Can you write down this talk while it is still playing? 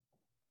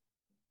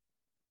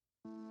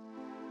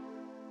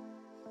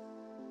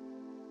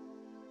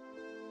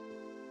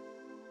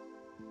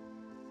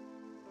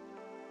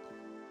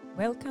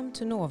Welcome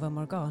to Novum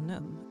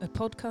Organum, a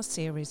podcast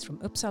series from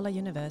Uppsala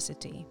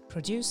University,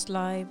 produced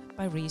live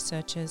by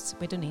researchers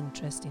with an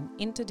interest in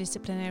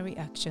interdisciplinary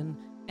action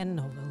and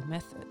novel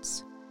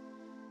methods.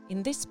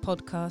 In this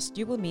podcast,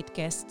 you will meet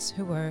guests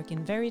who work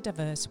in very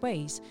diverse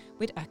ways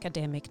with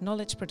academic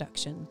knowledge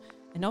production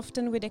and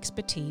often with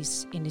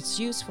expertise in its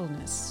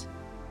usefulness,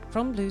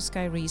 from blue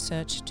sky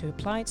research to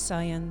applied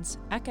science,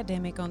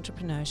 academic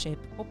entrepreneurship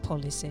or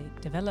policy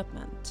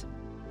development.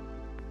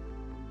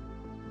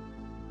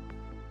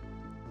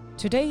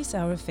 Today's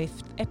our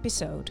fifth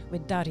episode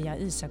with Darja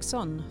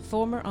Isaksson,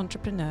 former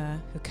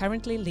entrepreneur who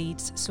currently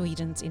leads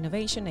Sweden's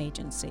Innovation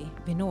Agency,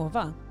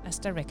 VINNOVA, as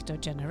Director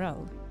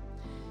General.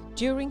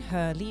 During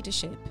her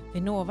leadership,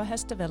 VINNOVA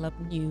has developed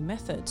new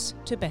methods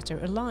to better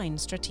align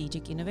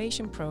strategic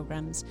innovation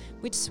programs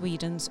with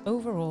Sweden's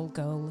overall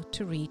goal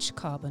to reach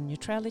carbon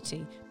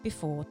neutrality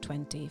before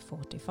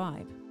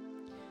 2045.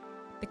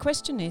 The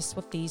question is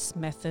what these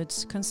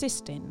methods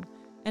consist in,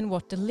 and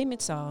what the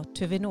limits are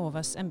to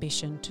VINNOVA's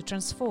ambition to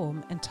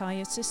transform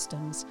entire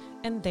systems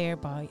and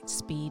thereby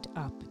speed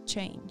up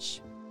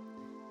change.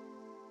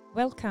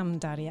 Welcome,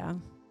 Darja.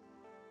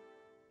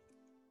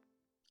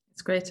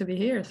 It's great to be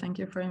here. Thank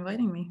you for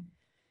inviting me.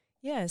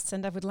 Yes,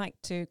 and I would like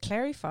to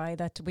clarify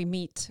that we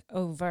meet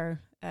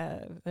over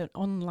an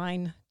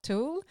online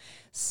tool,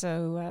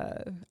 so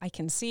I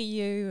can see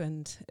you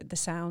and the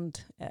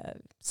sound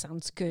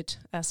sounds good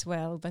as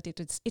well, but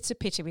it's a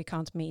pity we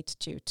can't meet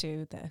due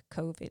to the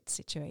COVID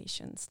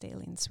situation still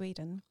in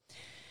Sweden.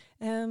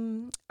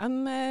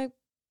 I'm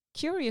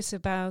curious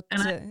about...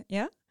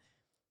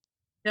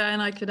 Yeah,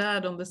 and I could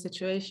add on the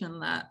situation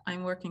that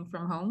I'm working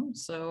from home,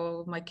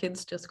 so my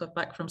kids just got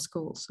back from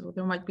school, so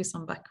there might be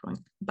some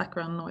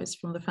background noise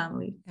from the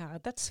family. Yeah,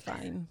 that's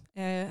fine.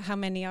 How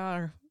many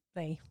are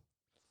they?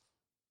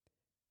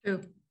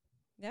 2.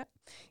 Yeah,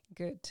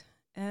 good.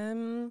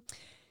 I'm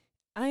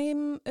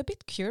a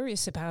bit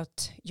curious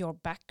about your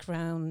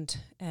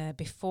background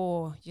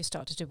before you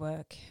started to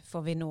work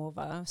for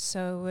VINNOVA.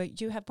 So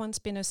you have once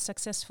been a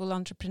successful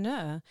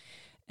entrepreneur.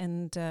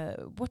 And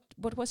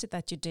what was it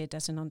that you did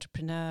as an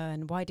entrepreneur,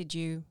 and why did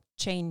you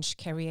change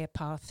career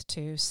path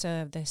to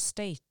serve the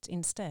state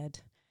instead?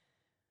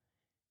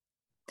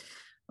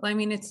 Well, I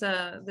mean, it's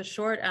the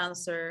short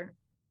answer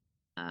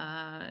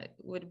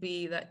would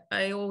be that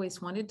I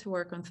always wanted to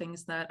work on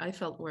things that I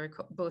felt were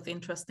both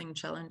interesting,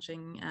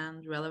 challenging,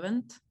 and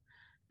relevant.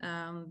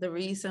 The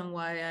reason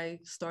why I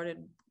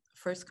started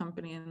first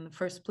company in the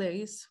first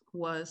place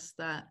was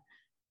that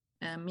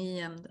me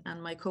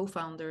and my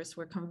co-founders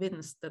were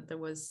convinced that there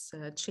was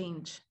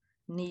change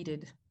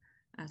needed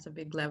at a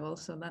big level.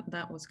 So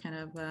that was kind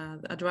of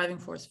a driving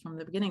force from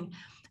the beginning.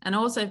 And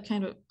also I've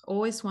kind of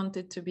always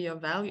wanted to be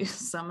of value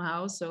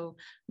somehow. So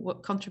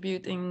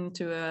contributing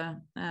to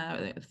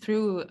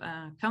through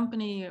a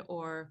company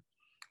or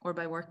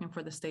by working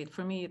for the state,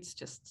 for me, it's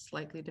just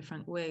slightly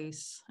different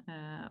ways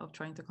of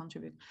trying to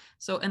contribute.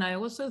 So, and I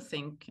also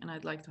think, and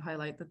I'd like to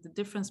highlight that the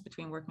difference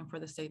between working for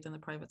the state and the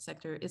private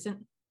sector isn't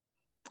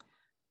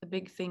a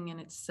big thing in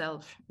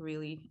itself,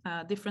 really.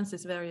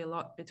 Differences vary a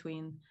lot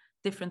between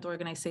different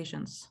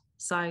organizations,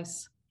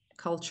 size,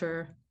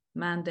 culture,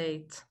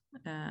 mandate,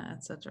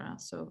 etc.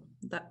 So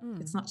that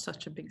it's not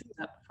such a big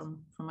step from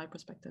my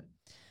perspective.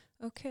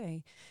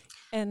 Okay,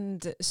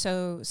 and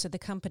so the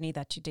company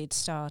that you did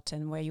start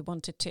and where you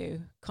wanted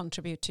to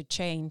contribute to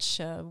change,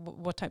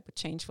 what type of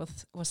change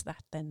was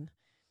that then?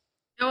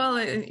 Well,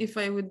 if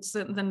I would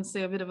then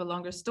say a bit of a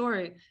longer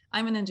story,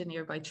 I'm an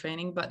engineer by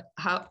training, but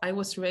how I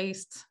was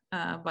raised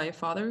by a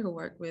father who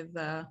worked with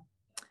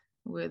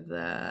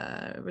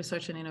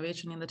research and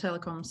innovation in the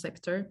telecom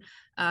sector.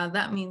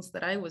 That means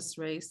that I was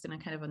raised in a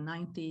kind of a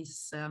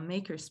 90s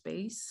maker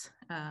space,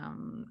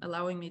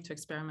 allowing me to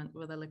experiment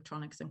with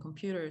electronics and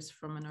computers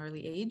from an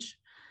early age,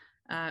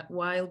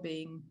 while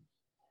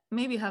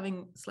maybe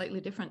having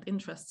slightly different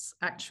interests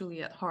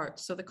actually at heart.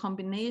 So the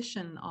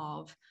combination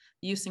of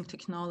using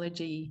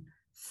technology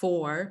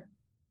for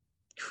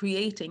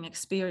creating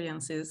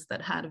experiences that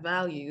had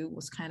value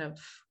was kind of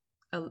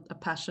a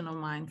passion of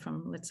mine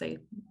from, let's say,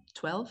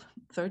 12,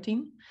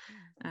 13.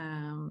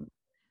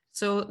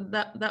 So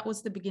that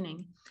was the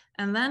beginning.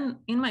 And then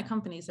in my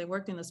companies, I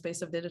worked in the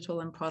space of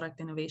digital and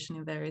product innovation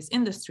in various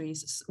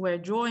industries, where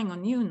drawing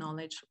on new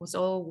knowledge was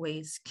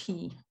always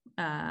key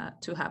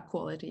to have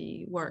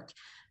quality work,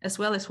 as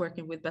well as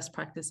working with best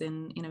practice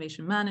in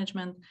innovation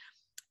management.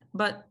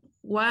 But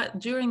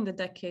during the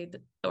decade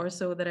or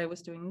so that I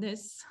was doing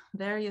this,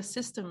 various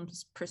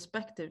systems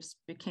perspectives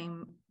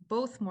became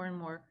both more and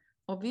more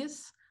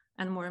obvious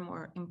and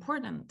more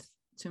important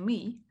to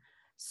me.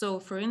 So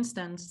for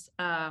instance,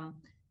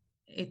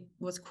 it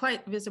was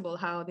quite visible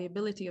how the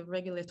ability of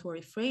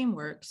regulatory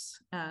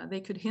frameworks, they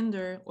could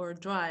hinder or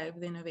drive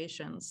the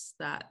innovations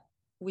that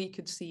we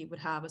could see would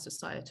have a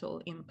societal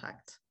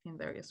impact in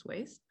various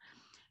ways.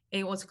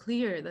 It was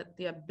clear that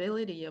the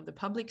ability of the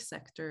public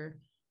sector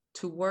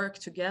to work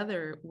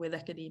together with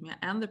academia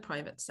and the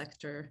private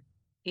sector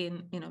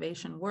in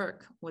innovation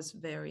work was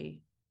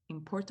very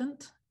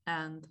important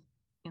and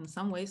in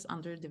some ways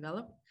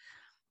underdeveloped.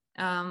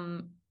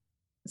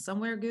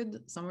 somewhere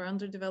good, somewhere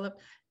underdeveloped.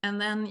 And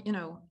then,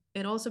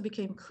 it also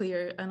became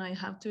clear, and I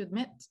have to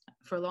admit,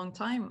 for a long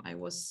time, I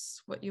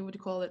was what you would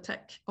call a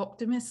tech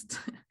optimist,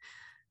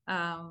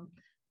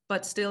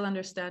 but still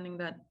understanding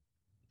that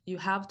you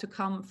have to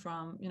come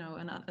from,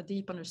 a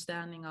deep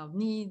understanding of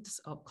needs,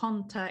 of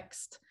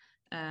context,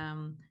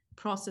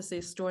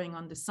 processes, drawing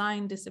on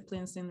design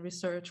disciplines in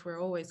research were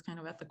always kind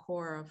of at the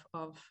core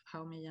of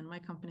how me and my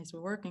companies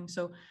were working.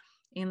 So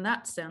in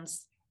that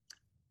sense,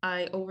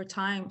 I, over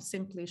time,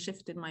 simply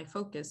shifted my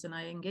focus and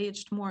I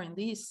engaged more in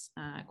these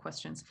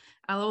questions.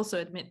 I'll also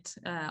admit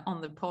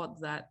on the pod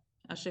that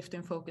a shift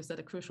in focus at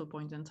a crucial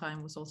point in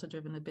time was also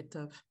driven a bit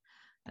of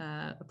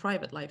a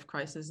private life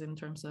crisis in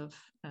terms of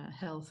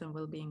health and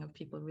well-being of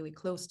people really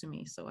close to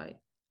me. So I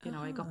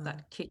got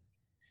that kick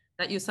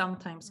that you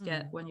sometimes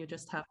get when you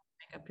just have to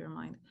make up your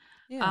mind.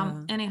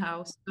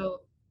 Anyhow, so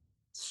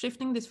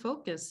shifting this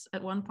focus,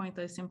 at one point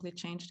I simply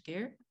changed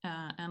gear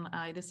and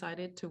I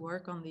decided to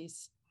work on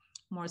these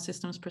more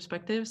systems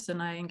perspectives,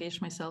 and I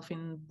engaged myself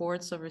in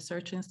boards of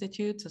research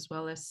institutes as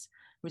well as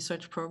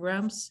research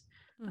programs.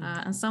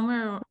 And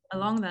somewhere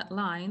along that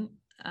line,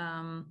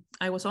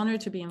 I was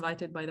honored to be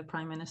invited by the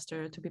Prime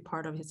Minister to be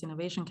part of his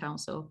Innovation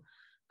Council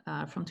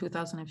from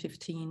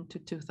 2015 to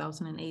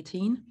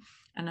 2018.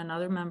 And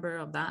another member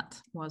of that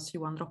was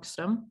Johan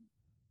Rockström.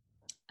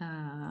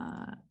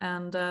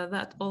 And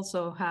that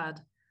also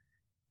had,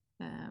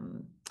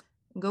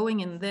 going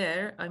in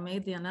there, I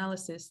made the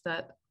analysis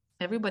that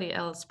everybody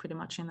else pretty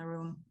much in the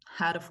room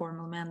had a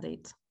formal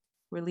mandate.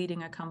 We're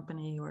leading a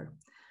company or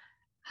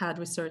had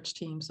research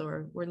teams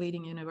or were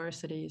leading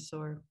universities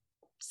or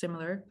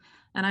similar.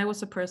 And I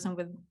was a person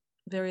with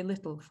very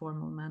little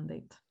formal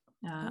mandate.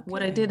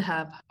 What I did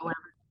have,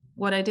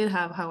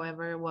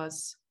 however,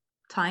 was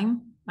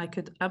time. I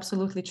could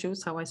absolutely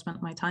choose how I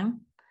spent my time,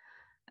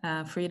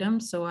 freedom.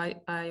 So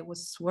I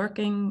was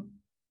working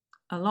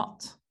a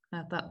lot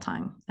at that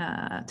time,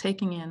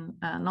 taking in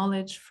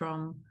knowledge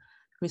from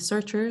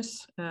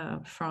researchers,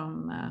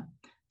 from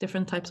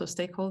different types of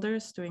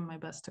stakeholders, doing my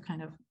best to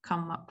kind of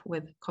come up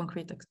with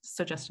concrete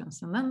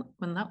suggestions. And then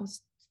when that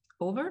was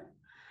over,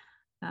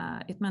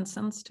 it made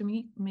sense to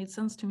me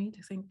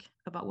to think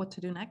about what to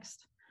do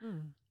next.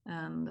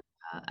 And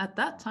at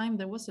that time,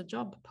 there was a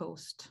job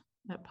post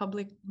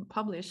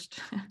published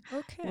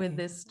with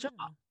this job,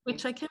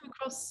 which I came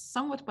across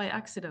somewhat by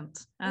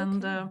accident,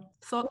 and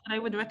thought that I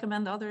would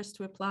recommend others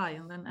to apply,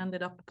 and then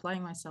ended up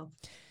applying myself.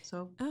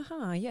 So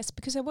yes,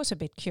 because I was a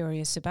bit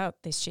curious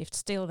about this shift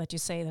still, that you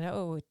say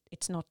that,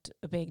 it's not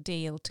a big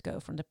deal to go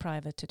from the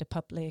private to the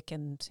public,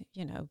 and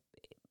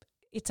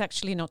it's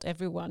actually not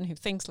everyone who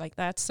thinks like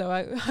that. So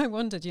I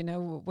wondered,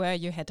 were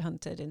you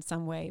headhunted in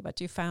some way, but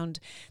you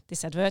found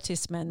this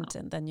advertisement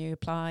and then you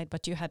applied,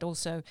 but you had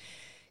also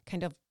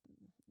kind of,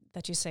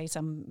 that you say,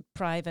 some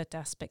private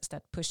aspects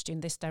that pushed you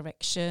in this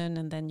direction,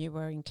 and then you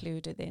were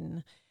included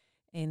in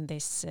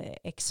this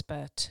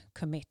expert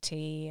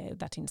committee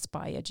that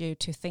inspired you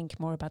to think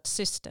more about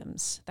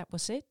systems. That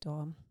was it,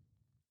 or?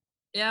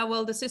 Yeah,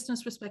 well, the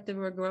systems perspective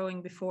were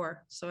growing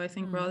before. So I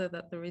think rather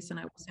that the reason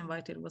I was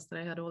invited was that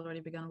I had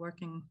already begun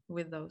working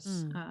with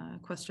those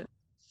questions.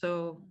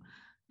 So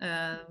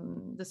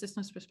the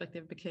systems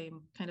perspective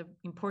became kind of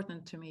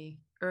important to me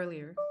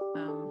earlier.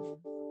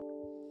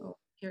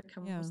 Here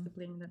comes the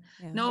bling.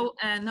 No,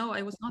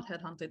 I was not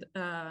headhunted.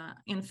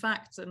 In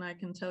fact, and I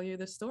can tell you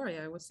the story,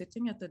 I was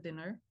sitting at the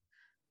dinner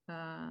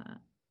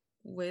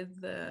with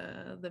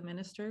the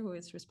minister who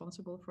is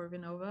responsible for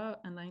VINNOVA,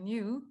 and I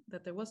knew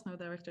that there was no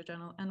director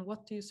general. And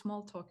what do you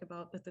small talk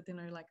about at the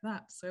dinner like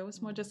that? So I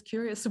was more just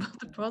curious about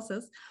the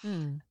process,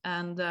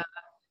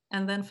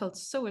 and then felt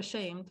so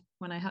ashamed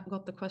when I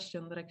got the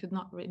question that I could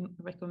not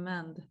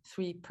recommend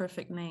 3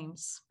 perfect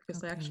names,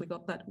 because I actually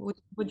got that.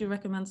 Would you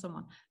recommend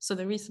someone? So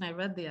the reason I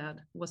read the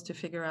ad was to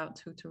figure out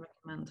who to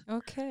recommend.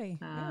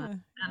 And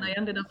I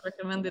ended up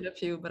recommending a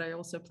few, but I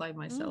also applied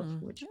myself,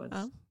 which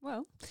was...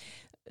 Well,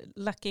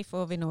 lucky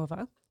for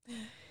VINNOVA.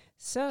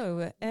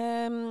 So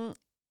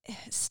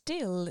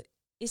still,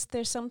 is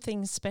there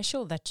something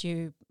special that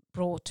you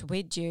brought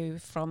with you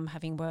from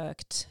having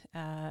worked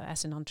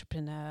as an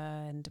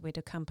entrepreneur and with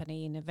a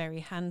company in a very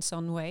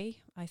hands-on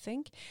way, I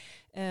think,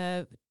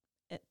 to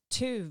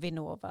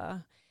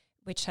VINNOVA,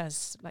 which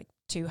has like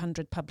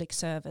 200 public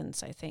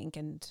servants, I think,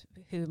 and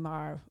whom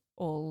are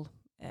all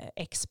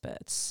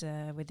experts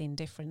within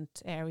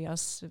different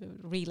areas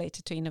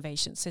related to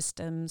innovation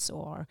systems,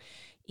 or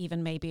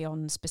even maybe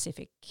on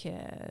specific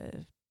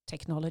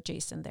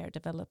technologies and their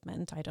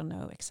development. I don't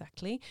know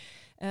exactly.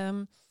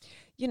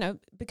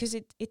 Because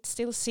it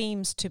still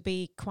seems to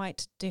be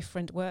quite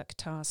different work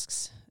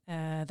tasks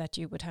that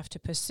you would have to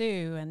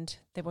pursue, and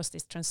there was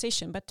this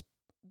transition. But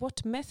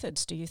what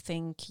methods do you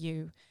think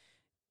you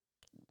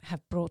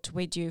have brought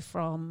with you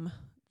from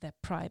the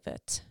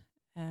private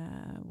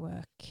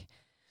work?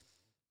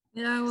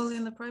 Yeah, well,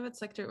 in the private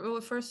sector,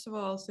 well, first of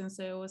all, since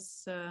I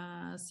was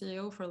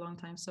CEO for a long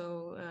time,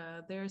 so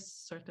there's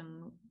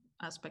certain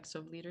aspects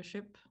of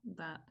leadership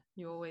that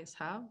you always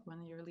have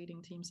when you're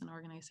leading teams and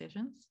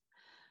organizations.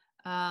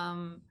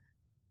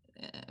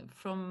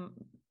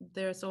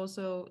 there's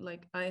also,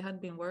 like, I had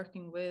been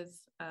working with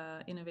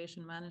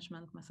innovation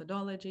management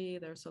methodology.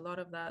 There's a lot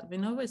of that.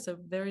 VINNOVA is a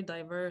very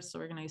diverse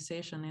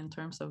organization in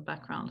terms of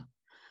background.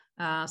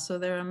 So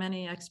there are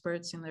many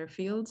experts in their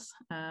fields,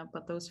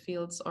 but those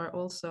fields are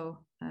also,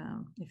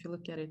 if you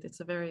look at it, it's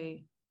a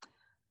very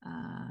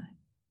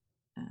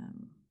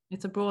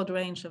it's a broad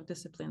range of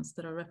disciplines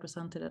that are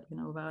represented at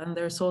VINNOVA, and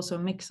there's also a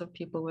mix of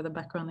people with a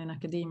background in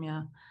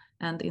academia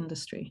and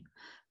industry.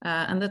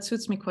 And that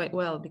suits me quite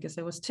well, because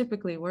I was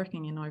typically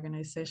working in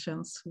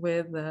organizations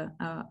with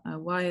a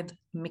wide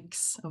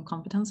mix of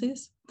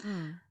competencies.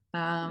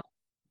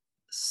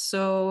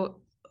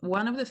 So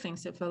one of the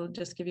things, if I'll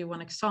just give you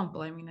one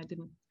example, I mean,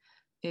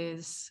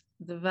 is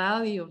the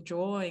value of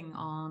drawing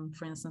on,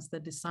 for instance, the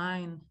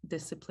design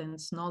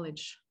discipline's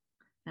knowledge,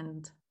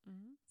 and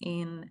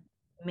in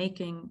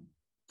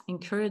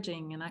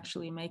encouraging and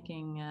actually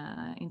making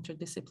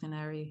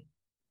interdisciplinary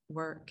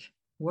work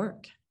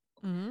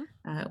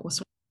was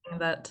something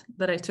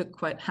that I took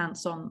quite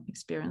hands-on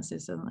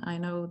experiences, and I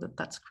know that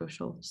that's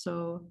crucial.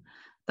 So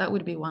that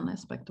would be one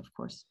aspect, of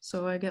course.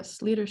 So I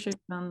guess leadership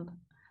and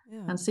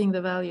seeing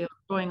the value of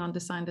drawing on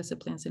design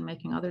disciplines in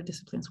making other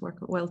disciplines work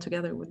well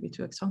together would be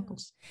two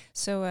examples.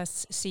 So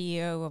as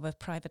CEO of a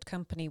private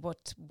company,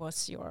 what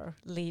was your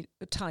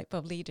type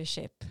of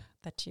leadership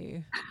that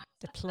you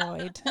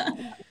deployed?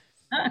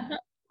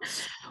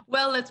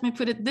 Well, let me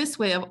put it this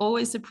way. I've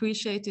always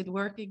appreciated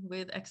working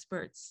with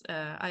experts.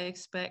 I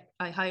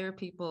hire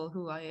people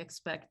who I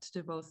expect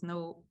to both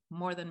know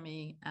more than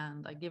me,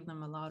 and I give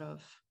them a lot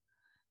of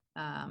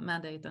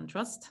mandate and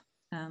trust,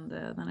 and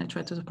then I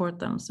try to support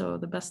them. So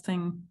the best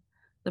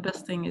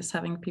thing is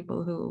having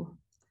people who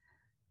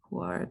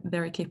are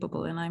very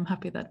capable, and I'm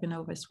happy that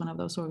VINNOVA is one of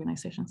those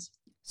organizations.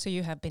 So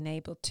you have been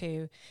able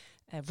to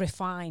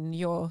refine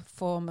your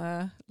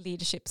former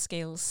leadership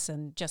skills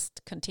and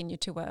just continue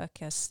to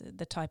work as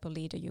the type of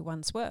leader you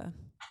once were?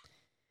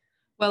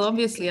 Well,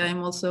 obviously,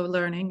 I'm also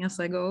learning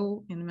as I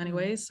go in many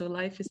ways. So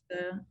life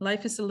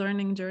is a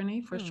learning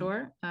journey for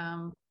sure.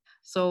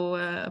 So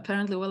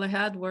apparently, well, I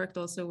had worked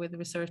also with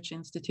research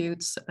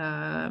institutes,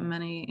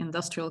 many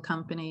industrial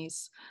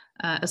companies,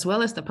 as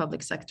well as the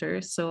public sector.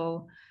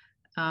 So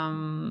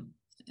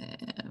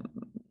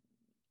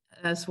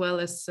as well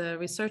as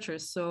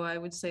researchers. So I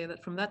would say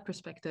that from that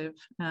perspective,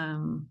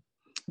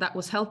 that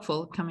was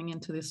helpful coming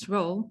into this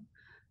role.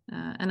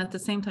 And at the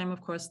same time, of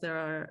course, there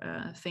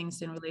are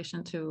things in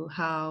relation to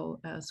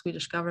how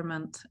Swedish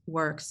government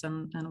works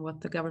and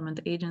what the government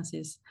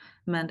agencies'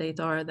 mandate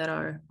are that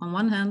are, on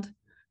one hand,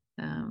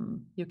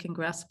 you can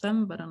grasp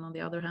them, but on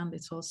the other hand,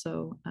 it's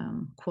also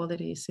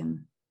qualities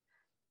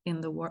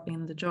in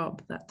the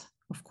job that,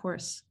 of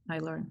course, I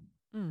learn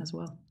as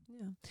well.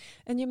 Yeah.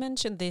 And you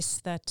mentioned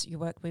this, that you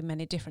work with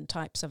many different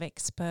types of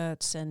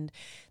experts, and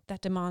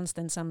that demands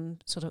then some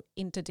sort of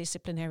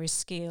interdisciplinary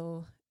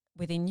skill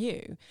within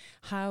you.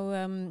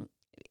 How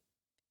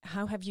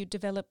have you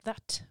developed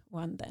that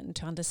one then,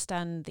 to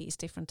understand these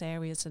different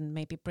areas and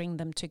maybe bring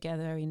them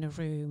together in a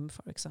room,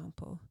 for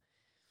example?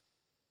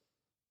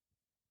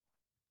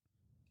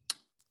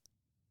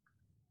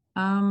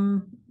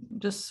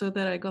 Just so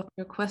that I got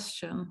your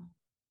question.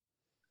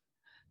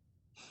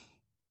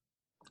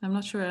 I'm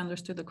not sure I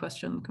understood the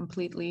question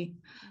completely,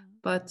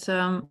 but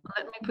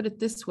let me put it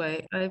this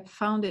way. I've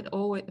found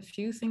a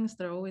few things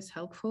that are always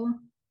helpful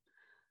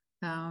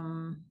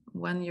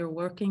when you're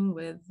working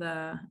with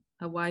a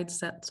wide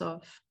set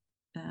of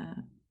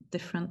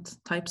different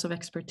types of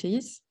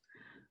expertise.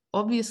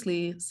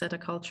 Obviously, set a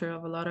culture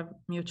of a lot of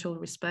mutual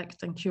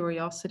respect and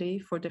curiosity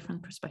for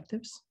different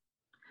perspectives.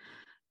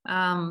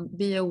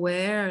 Be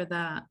aware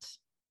that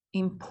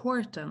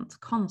important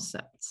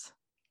concepts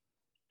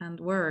and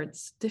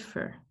words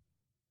differ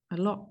a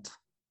lot,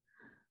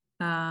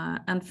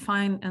 and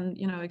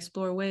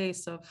explore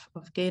ways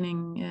of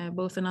gaining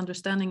both an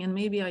understanding and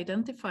maybe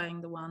identifying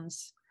the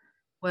ones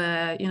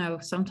where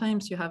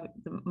sometimes you have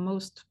the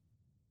most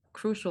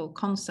crucial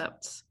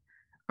concepts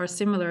are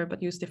similar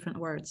but use different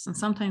words, and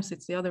sometimes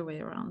it's the other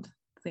way around.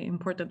 The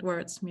important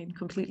words mean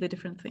completely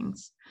different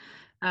things.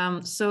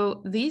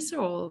 So these are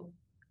all,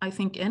 I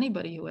think,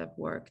 anybody who have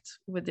worked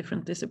with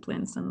different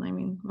disciplines, and I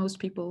mean most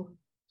people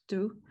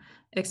do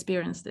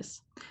experience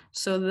this.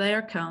 So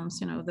there comes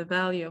the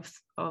value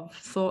of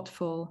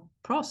thoughtful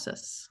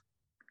process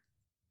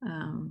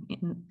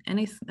in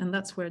anything, and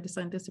that's where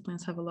design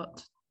disciplines have a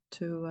lot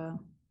to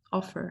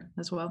offer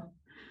as well.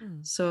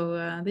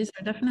 So these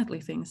are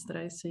definitely things that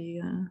I see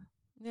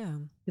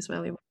is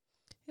valuable.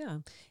 Yeah,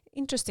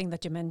 interesting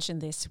that you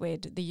mentioned this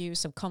with the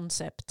use of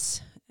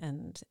concepts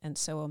and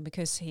so on,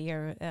 because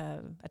here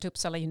at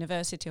Uppsala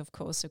University, of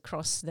course,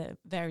 across the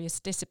various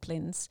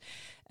disciplines,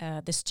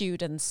 the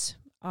students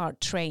are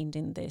trained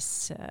in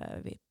this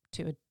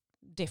to a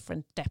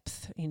different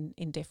depth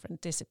in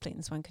different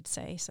disciplines, one could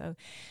say.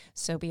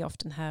 So we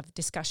often have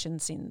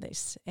discussions in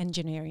this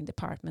engineering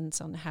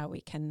departments on how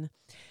we can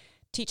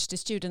teach the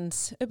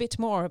students a bit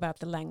more about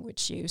the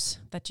language use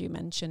that you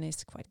mentioned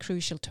is quite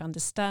crucial to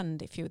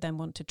understand if you then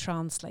want to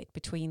translate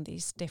between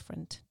these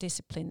different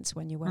disciplines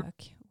when you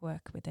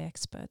work with the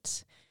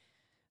experts.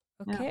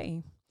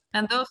 Okay. Yeah.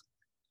 And those.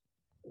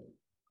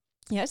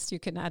 Yes, you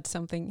can add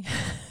something.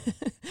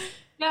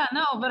 Yeah,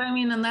 no, but I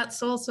mean, and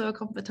that's also a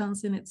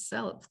competence in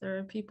itself. There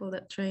are people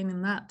that train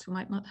in that who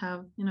might not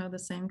have, the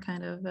same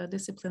kind of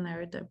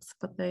disciplinary depth,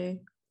 but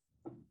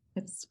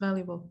it's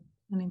valuable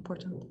and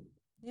important.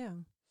 Yeah.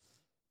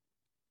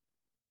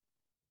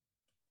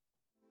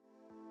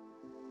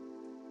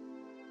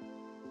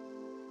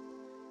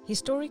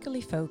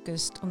 Historically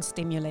focused on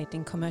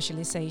stimulating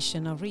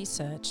commercialization of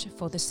research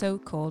for the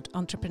so-called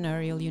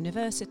entrepreneurial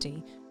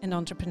university and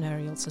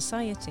entrepreneurial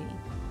society,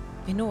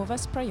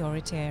 VINNOVA's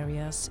priority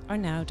areas are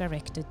now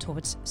directed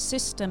towards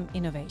system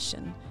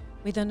innovation,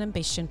 with an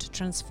ambition to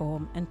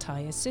transform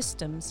entire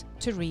systems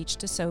to reach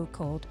the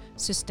so-called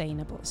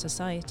sustainable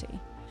society.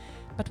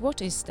 But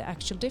what is the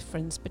actual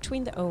difference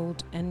between the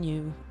old and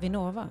new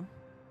VINNOVA?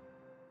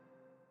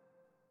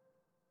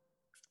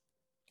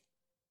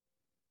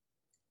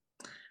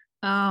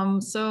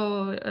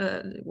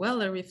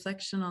 A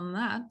reflection on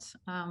that.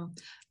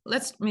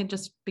 Let me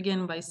just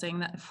begin by saying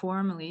that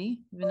formally,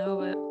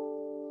 VINNOVA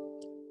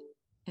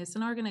is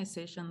an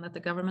organization that the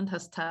government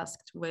has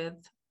tasked with,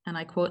 and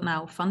I quote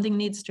now, funding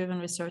needs-driven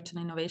research and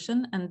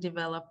innovation and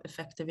develop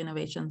effective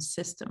innovation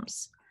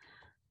systems.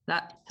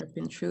 That has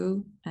been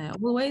true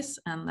always,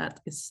 and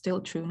that is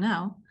still true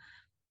now.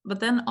 But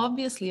then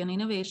obviously an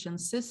innovation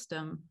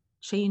system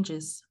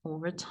changes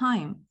over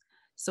time.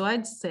 So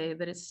I'd say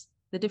that it's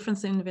the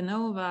difference in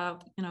VINNOVA,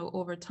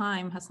 over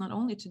time has not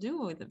only to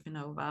do with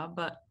VINNOVA,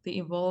 but the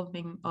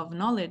evolving of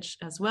knowledge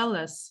as well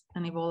as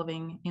an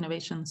evolving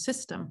innovation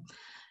system.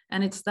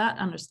 And it's that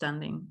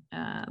understanding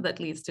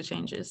that leads to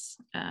changes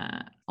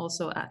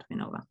also at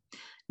VINNOVA.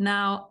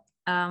 Now,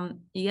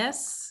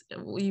 yes,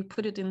 we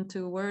put it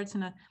into words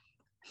in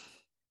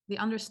the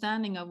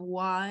understanding of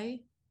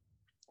why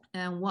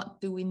and what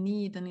do we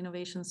need an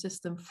innovation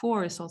system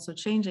for is also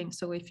changing.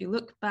 So if you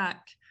look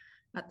back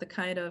at the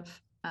kind of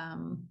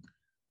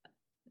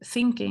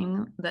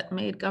thinking that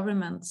made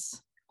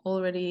governments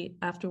already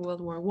after World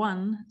War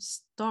I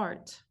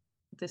start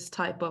this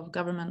type of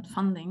government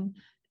funding,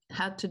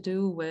 had to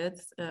do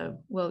with,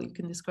 you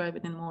can describe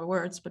it in more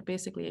words, but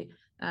basically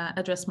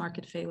address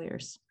market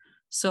failures.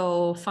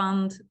 So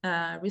fund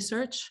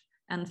research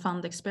and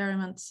fund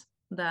experiments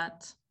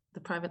that the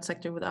private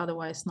sector would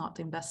otherwise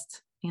not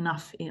invest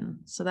enough in.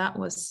 So that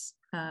was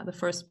the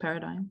first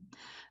paradigm.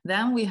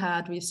 Then we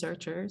had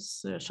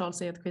researchers,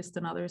 Charles Edqvist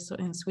and others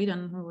in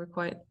Sweden who were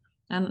quite,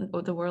 and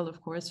the world of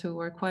course, who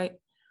were quite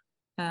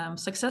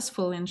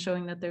successful in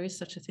showing that there is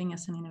such a thing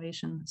as an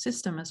innovation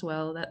system as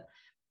well, that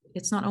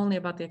it's not only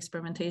about the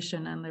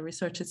experimentation and the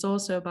research, it's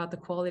also about the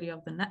quality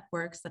of the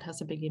networks that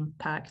has a big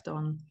impact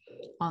on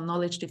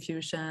knowledge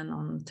diffusion,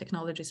 on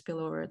technology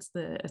spillover,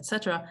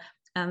 etc.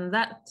 And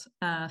that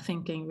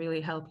thinking really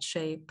helped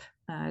shape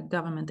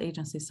government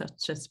agencies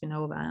such as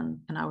VINNOVA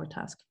and our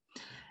task.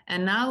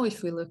 And now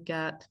if we look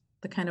at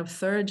the kind of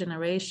third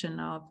generation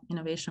of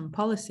innovation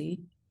policy,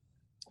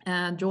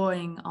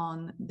 drawing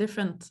on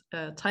different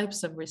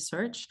types of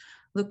research,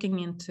 looking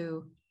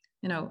into,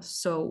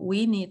 so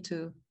we need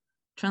to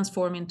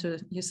transform into,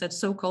 you said,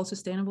 so-called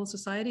sustainable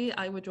society.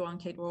 I would draw on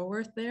Kate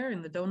Raworth there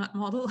in the donut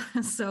model.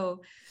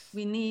 So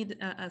we need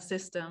a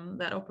system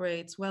that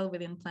operates well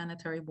within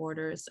planetary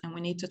borders, and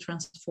we need to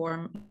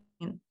transform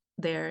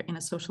there in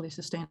a socially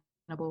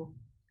sustainable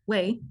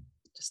way,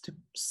 just to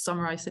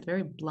summarize it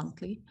very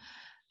bluntly.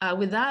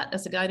 With that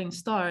as a guiding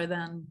star,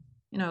 then,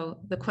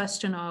 the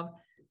question of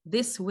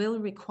this will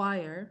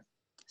require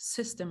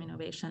system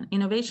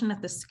innovation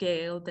at the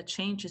scale that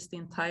changes the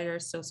entire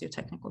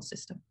socio-technical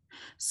system.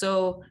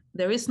 So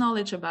there is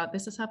knowledge about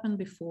this has happened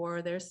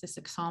before. There's this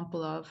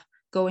example of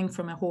going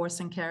from a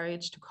horse and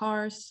carriage to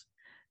cars,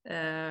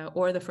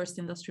 or the first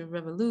industrial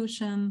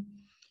revolution.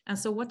 And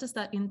so what does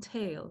that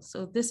entail?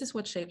 So this is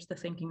what shapes the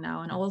thinking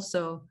now, and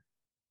also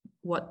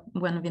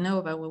when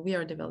VINNOVA, where we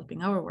are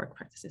developing our work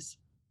practices.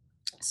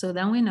 So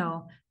then we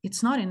know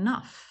it's not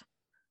enough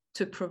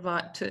to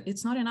provide,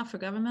 it's not enough for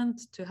government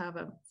to have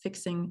a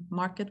fixing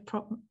market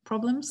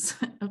problems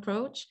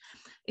approach.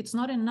 It's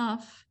not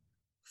enough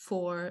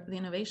for the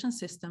innovation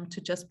system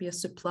to just be a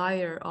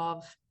supplier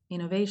of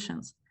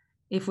innovations.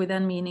 If we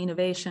then mean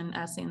innovation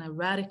as in a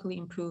radically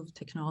improved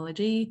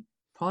technology,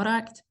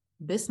 product,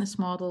 business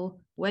model,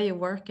 way of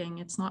working,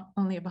 it's not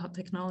only about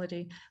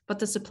technology, but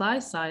the supply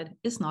side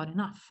is not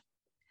enough.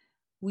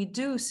 We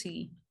do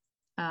see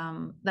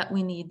that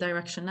we need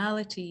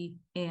directionality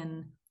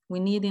we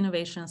need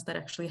innovations that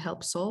actually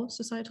help solve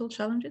societal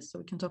challenges. So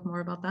we can talk more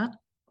about that.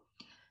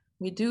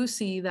 We do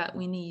see that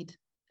we need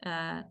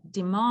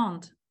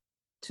demand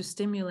to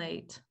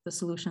stimulate the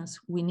solutions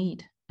we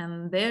need.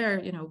 And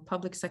there,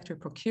 public sector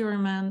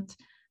procurement,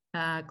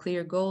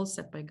 clear goals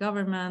set by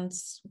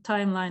governments,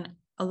 timeline,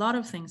 a lot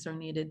of things are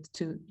needed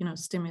to,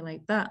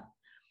 stimulate that.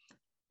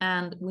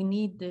 And we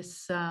need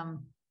this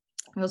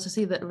We also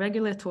see that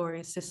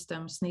regulatory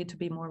systems need to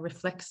be more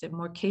reflexive,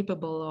 more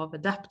capable of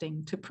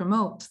adapting to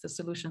promote the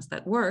solutions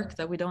that work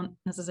that we don't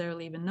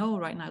necessarily even know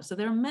right now. So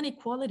there are many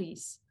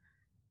qualities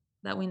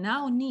that we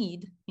now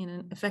need in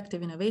an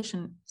effective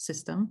innovation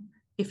system,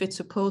 if it's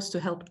supposed to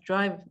help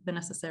drive the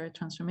necessary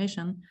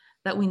transformation,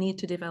 that we need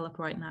to develop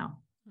right now.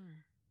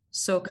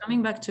 So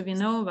coming back to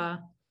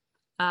VINNOVA,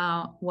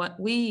 what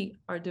we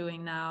are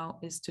doing now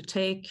is to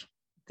take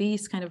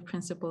these kind of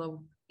principle of,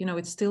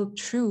 it's still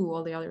true,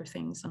 all the other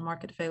things on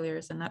market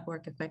failures and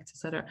network effects,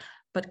 etc.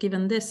 But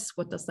given this,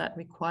 what does that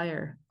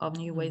require of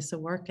new ways of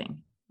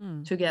working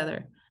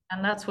together?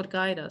 And that's what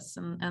guide us.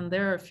 And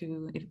there are a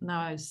few, now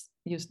I've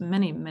used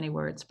many, many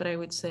words, but I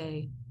would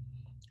say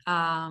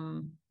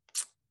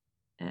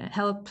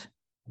help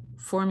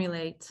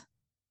formulate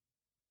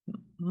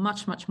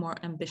much, much more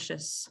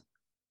ambitious,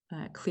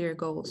 clear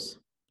goals.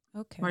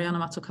 Okay. Mariana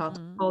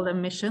Mazzucato called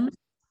them missions.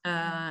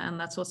 And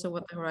that's also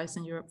what the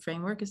Horizon Europe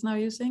framework is now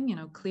using,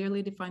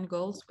 clearly defined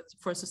goals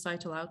for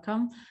societal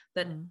outcome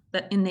that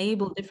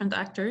enable different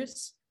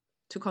actors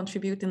to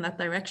contribute in that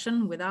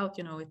direction without,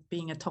 it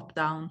being a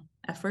top-down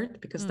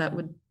effort, because that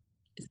would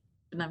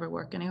never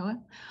work anyway.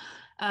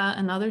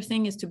 Another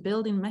thing is to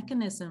build in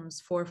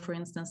mechanisms for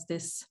instance,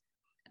 this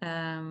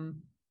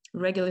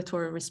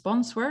regulatory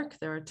response work.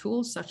 There are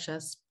tools such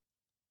as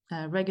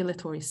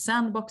regulatory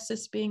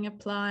sandboxes being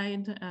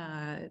applied.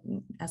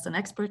 As an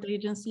expert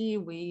agency,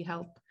 we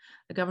help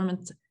the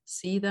government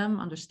see them,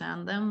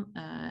 understand them,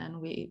 and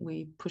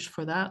we push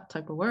for that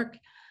type of work.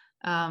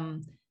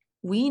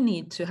 We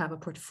need to have a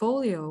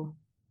portfolio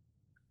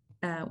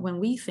when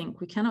we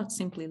think we cannot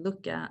simply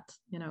look at,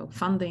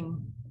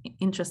 funding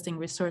interesting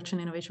research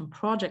and innovation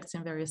projects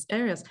in various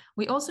areas.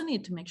 We also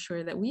need to make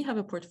sure that we have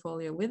a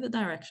portfolio with a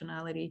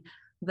directionality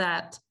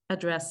that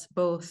address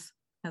both,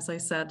 as I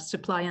said,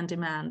 supply and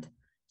demand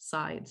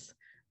sides,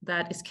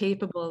 that is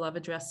capable of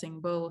addressing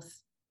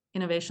both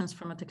innovations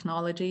from a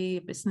technology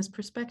business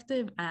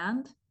perspective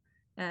and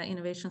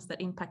innovations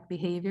that impact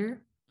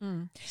behavior.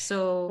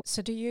 So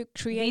do you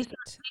create...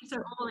 These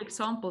are all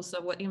examples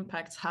of what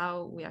impacts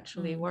how we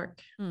actually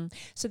work.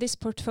 So this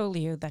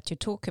portfolio that you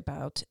talk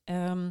about,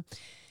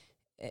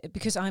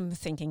 because I'm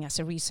thinking as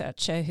a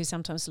researcher who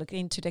sometimes look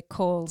into the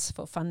calls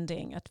for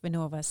funding at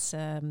VINNOVA's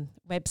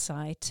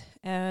website.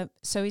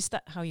 So is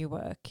that how you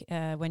work?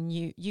 When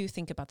you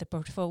think about the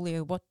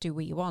portfolio, what do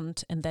we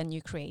want? And then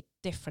you create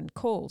different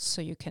calls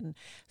so you can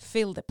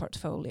fill the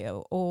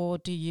portfolio? Or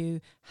do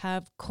you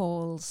have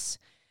calls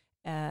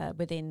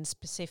within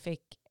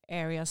specific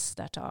areas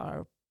that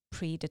are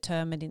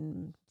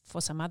predetermined for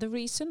some other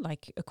reason,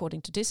 like according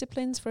to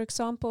disciplines, for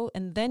example,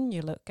 and then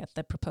you look at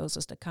the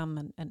proposals that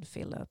come and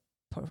fill a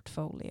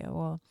portfolio?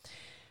 Or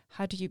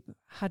how do you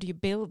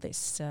build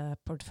this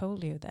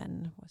portfolio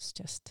then?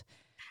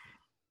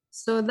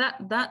 So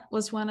that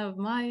was one of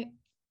my...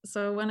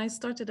 So when I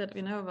started at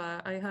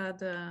VINNOVA, I had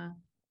the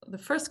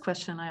first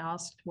question I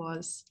asked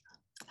was,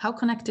 how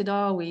connected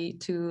are we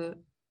to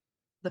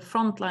the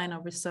front line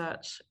of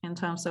research in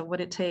terms of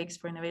what it takes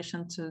for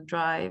innovation to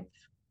drive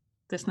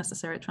this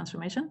necessary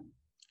transformation?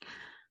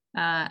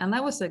 And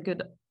that was a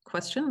good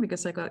question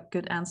because I got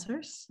good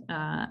answers.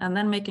 And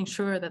then making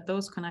sure that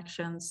those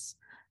connections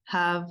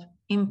have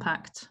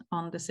impact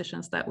on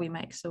decisions that we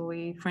make. So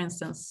we, for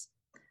instance,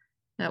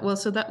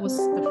 so that was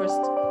the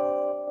first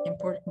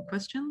important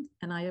question.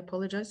 And I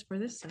apologize for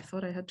this. I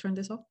thought I had turned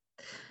this off.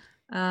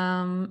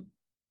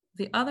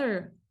 The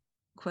other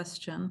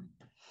question...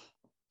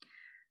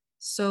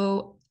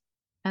 So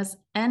as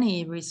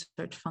any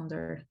research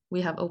funder,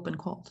 we have open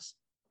calls.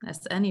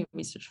 As any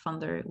research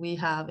funder, we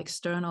have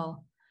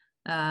external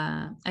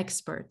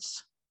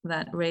experts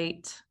that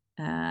rate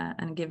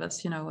and give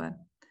us, a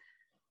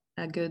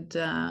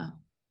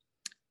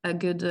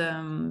good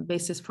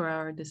basis for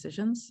our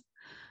decisions.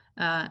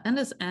 And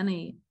as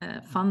any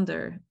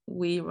funder,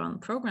 we run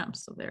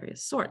programs of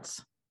various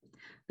sorts.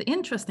 The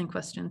interesting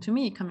question to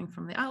me coming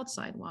from the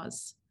outside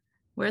was,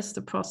 where's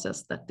the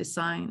process that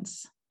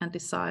designs and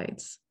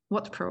decides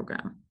what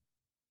program,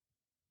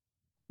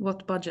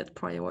 what budget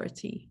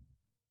priority?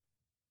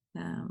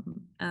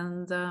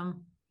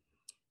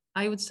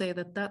 I would say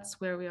that that's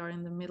where we are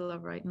in the middle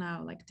of right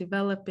now, like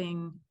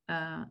developing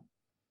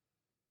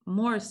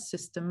more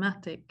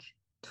systematic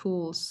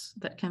tools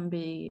that can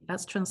be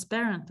as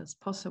transparent as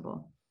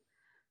possible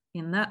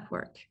in that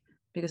work.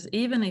 Because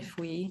even if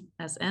we,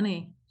 as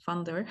any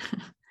funder,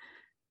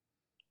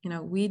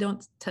 we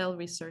don't tell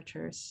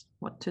researchers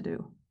what to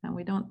do, and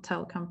we don't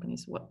tell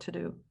companies what to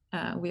do.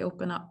 We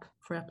open up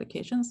for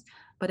applications,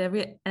 but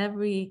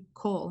every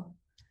call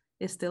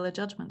is still a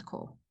judgment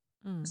call.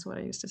 That's what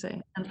I used to say.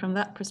 And from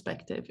that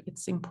perspective,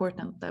 it's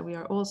important that we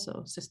are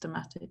also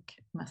systematic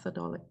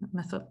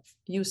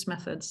use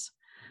methods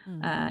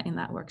in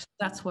that work. So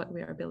that's what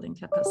we are building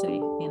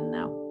capacity in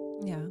now.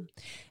 Yeah,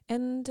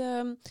 and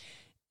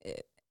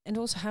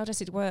also, how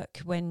does it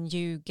work when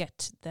you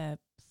get the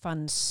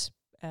funds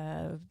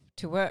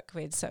to work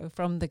with? So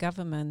from the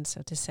government,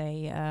 so to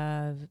say,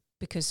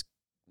 because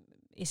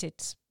is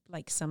it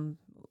like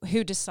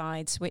who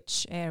decides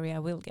which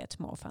area will get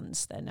more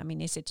funds then? I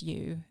mean, is it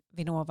you,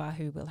 VINNOVA,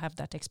 who will have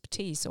that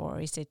expertise, or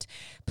is it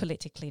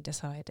politically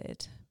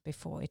decided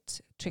before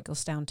it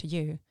trickles down to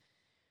you?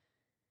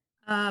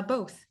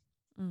 Both.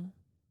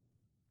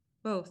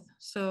 Both.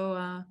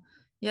 So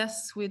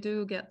yes, we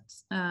do get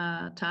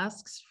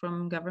tasks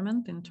from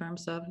government in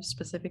terms of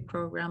specific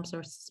programs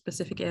or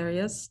specific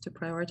areas to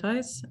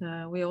prioritize.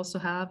 We also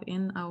have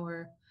in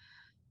our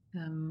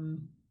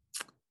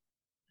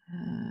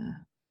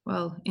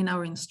in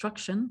our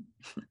instruction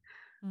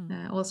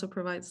also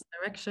provides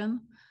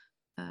direction.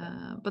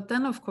 But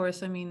then, of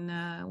course, I mean,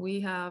 we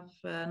have,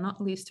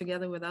 not least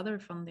together with other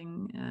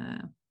funding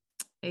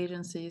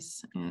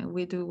agencies,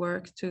 we do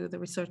work to the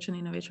research and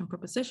innovation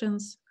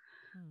propositions,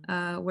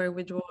 where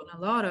we draw on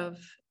a lot of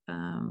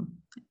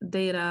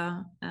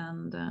data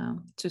and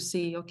to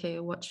see, okay,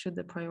 what should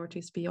the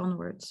priorities be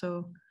onward?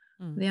 So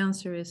the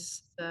answer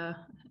is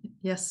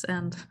yes,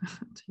 and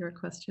to your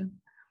question.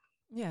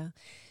 Yeah.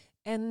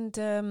 And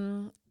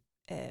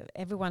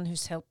everyone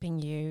who's helping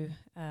you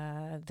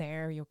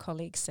there, your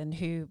colleagues, and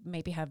who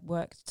maybe have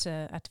worked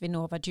at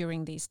VINNOVA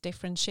during these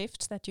different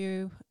shifts that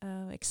you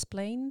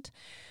explained,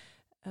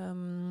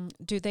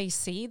 do they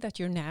see that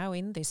you're now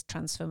in this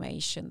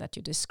transformation that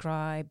you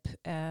describe,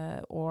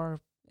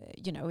 or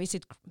is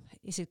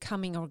it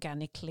coming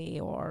organically,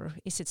 or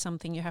is it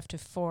something you have to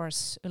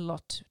force a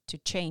lot to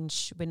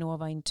change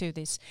VINNOVA into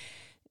this,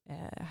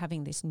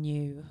 having this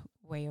new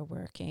way of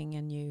working,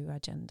 a new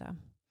agenda?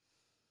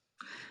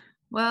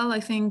 Well, I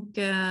think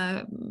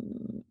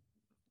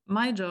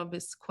my job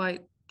is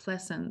quite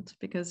pleasant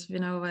because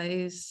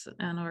VINNOVA is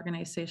an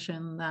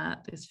organization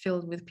that is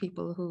filled with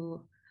people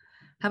who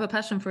have a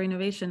passion for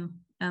innovation,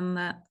 and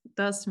that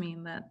does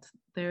mean that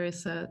there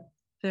is a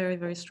very,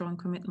 very strong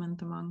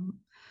commitment among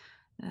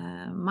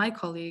my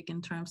colleague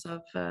in terms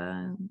of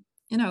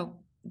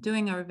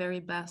doing our very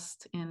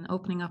best in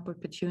opening up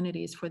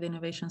opportunities for the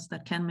innovations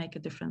that can make a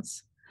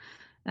difference,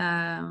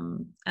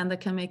 and that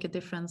can make a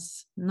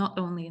difference not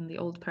only in the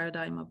old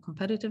paradigm of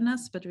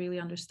competitiveness, but really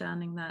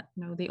understanding that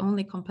the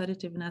only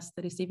competitiveness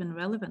that is even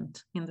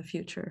relevant in the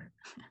future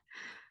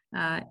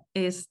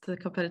is the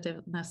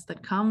competitiveness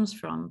that comes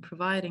from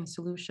providing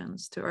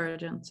solutions to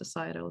urgent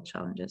societal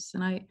challenges.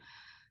 And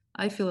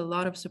I feel a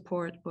lot of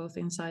support both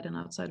inside and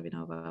outside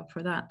VINNOVA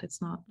for that.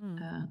 It's not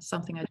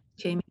something I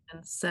came in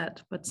and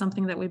said, but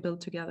something that we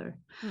build together.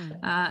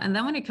 And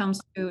then when it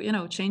comes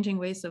to changing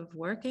ways of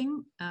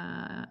working,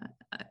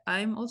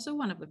 I'm also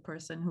one of the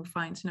person who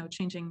finds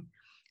changing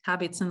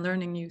habits and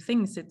learning new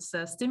things, it's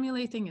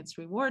stimulating, it's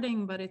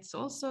rewarding, but it's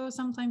also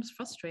sometimes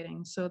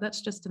frustrating. So that's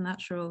just a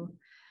natural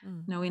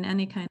in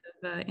any kind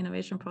of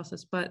innovation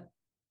process. But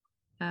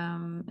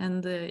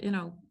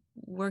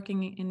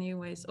working in new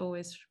ways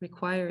always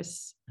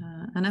requires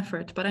an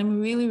effort. But I'm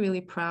really,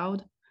 really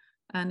proud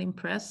and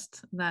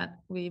impressed that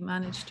we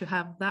managed to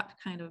have that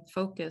kind of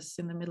focus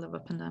in the middle of a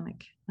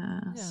pandemic.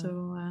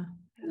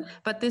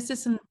 But this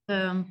isn't.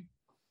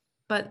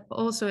 But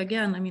also,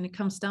 again, I mean, it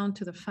comes down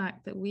to the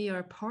fact that we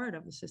are part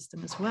of the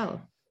system as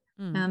well.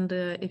 And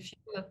if you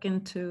look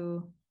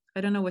into,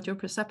 I don't know what your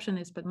perception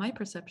is, but my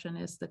perception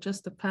is that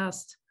just the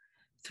past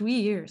 3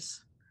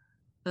 years,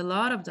 a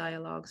lot of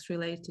dialogues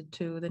related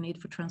to the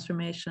need for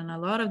transformation, a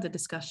lot of the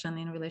discussion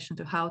in relation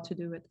to how to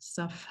do it,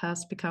 stuff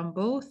has become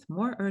both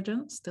more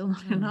urgent, still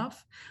not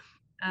enough.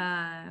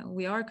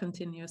 We are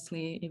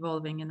continuously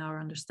evolving in our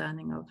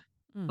understanding of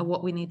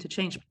what we need to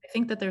change. But I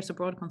think that there's a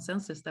broad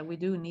consensus that we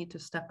do need to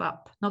step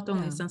up, not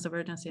only a sense of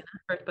urgency and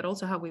effort, but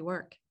also how we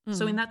work.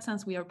 So in that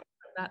sense, we are part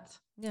of that.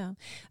 Yeah,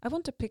 I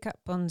want to pick up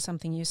on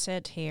something you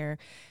said here,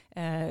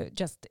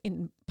 just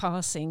in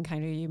passing,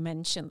 kind of you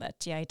mentioned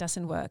that, it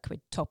doesn't work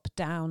with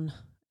top-down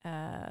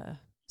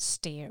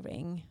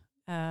steering.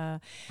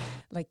 But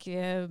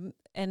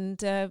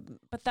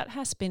that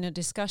has been a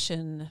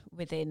discussion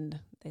within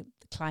the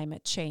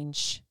climate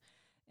change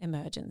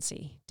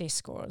emergency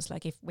discourse.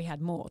 Like if we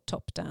had more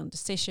top-down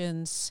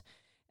decisions,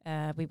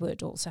 we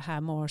would also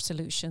have more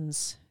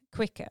solutions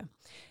quicker.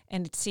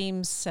 And it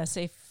seems as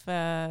if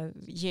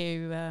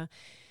you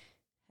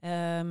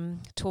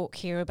talk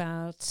here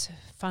about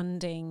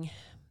funding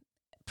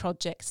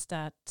projects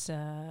that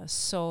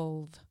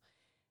solve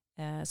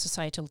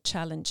societal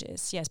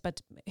challenges. Yes,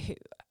 but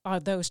are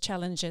those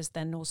challenges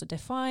then also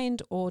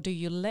defined, or do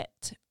you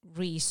let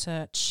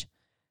research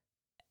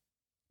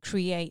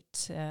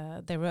create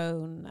their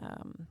own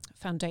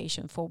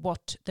foundation for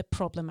what the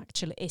problem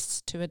actually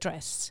is to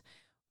address?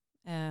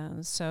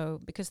 So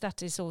because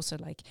that is also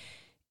like,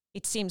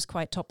 it seems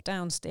quite top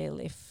down still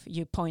if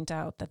you point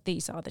out that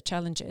these are the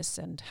challenges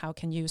and how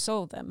can you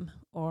solve them,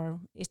 or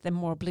is there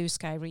more blue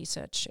sky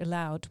research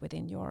allowed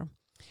within your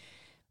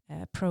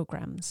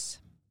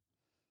programs?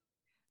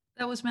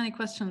 That was many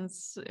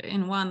questions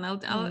in one.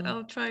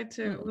 I'll try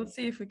to. We'll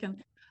see if we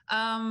can.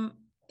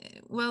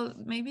 Well,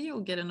 maybe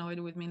you'll get annoyed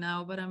with me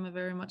now, but I'm a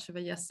very much of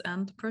a yes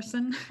and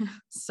person.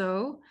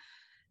 So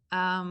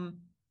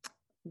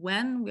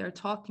when we are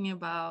talking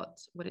about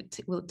what it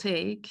will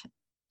take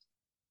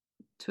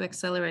to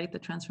accelerate the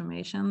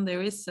transformation.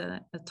 There is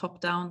a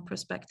top-down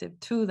perspective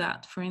to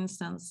that. For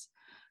instance,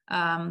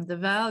 the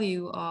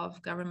value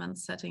of government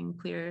setting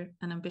clear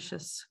and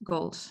ambitious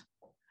goals,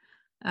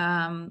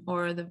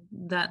 or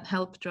that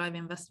help drive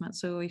investment.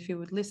 So if you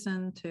would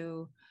listen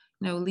to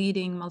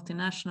leading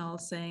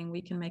multinationals saying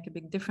we can make a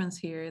big difference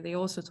here, they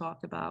also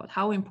talk about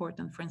how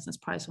important, for instance,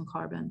 price on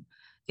carbon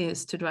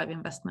is to drive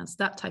investments,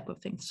 that type of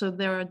thing. So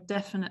there are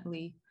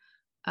definitely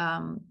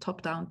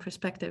top-down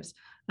perspectives.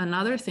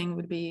 Another thing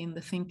would be in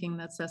the thinking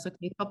that says,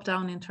 okay,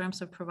 top-down in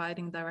terms of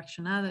providing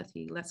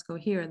directionality, let's go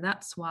here.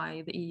 That's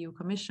why the EU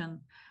Commission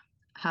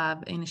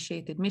have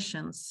initiated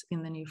missions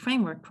in the new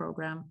framework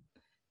program.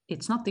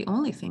 It's not the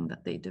only thing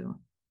that they do.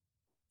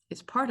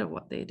 It's part of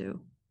what they do.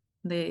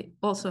 They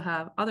also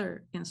have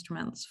other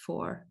instruments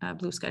for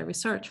blue sky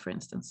research, for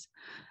instance.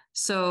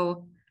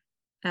 So,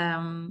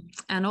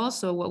 and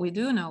also what we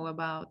do know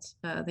about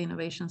the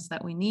innovations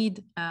that we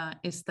need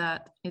is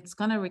that it's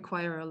going to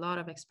require a lot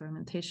of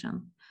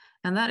experimentation.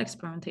 And that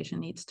experimentation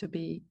needs to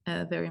be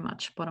very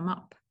much bottom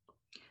up.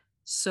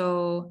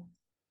 So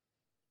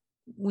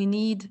we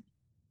need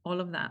all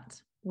of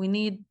that. We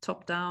need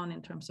top down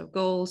in terms of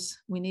goals.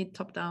 We need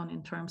top down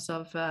in terms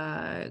of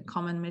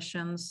common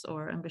missions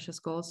or ambitious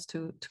goals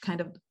to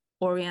kind of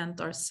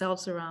orient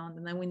ourselves around.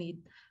 And then we need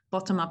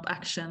bottom up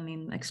action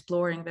in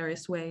exploring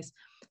various ways.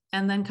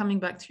 And then coming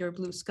back to your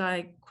blue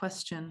sky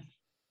question,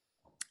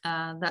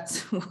 that's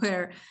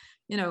where,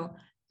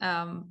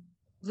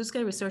 blue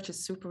sky research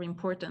is super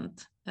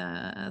important.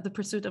 The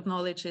pursuit of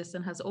knowledge is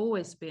and has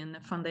always been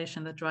a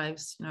foundation that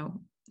drives,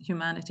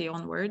 humanity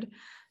onward.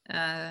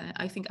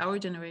 I think our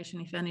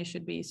generation, if any,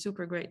 should be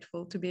super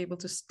grateful to be able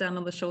to stand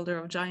on the shoulder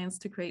of giants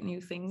to create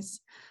new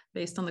things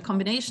based on the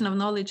combination of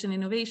knowledge and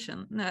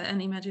innovation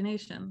and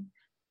imagination.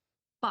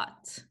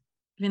 But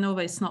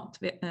VINNOVA is not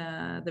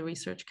the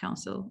research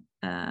council.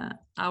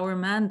 Our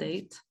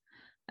mandate,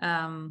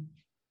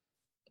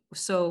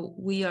 so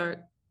we are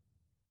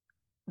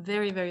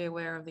very, very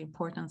aware of the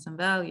importance and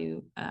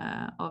value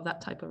of that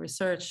type of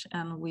research,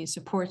 and we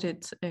support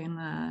it in,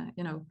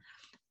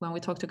 when we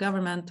talk to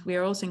government. We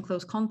are also in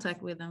close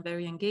contact with and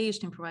very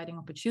engaged in providing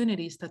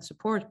opportunities that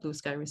support blue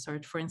sky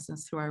research, for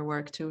instance, through our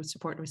work to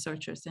support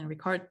researchers in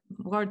regard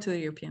to the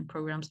European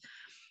programs,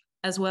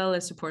 as well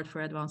as support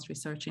for advanced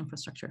research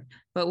infrastructure.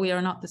 But we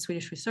are not the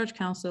Swedish Research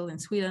Council in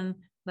Sweden.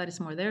 That is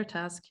more their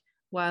task.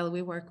 While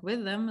we work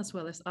with them as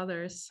well as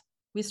others,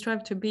 we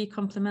strive to be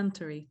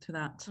complementary to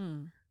that.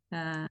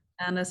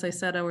 And as I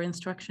said, our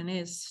instruction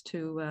is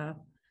to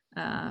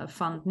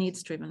fund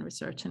needs-driven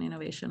research and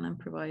innovation and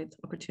provide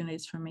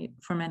opportunities for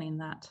many in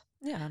that.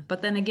 Yeah.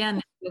 But then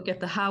again, look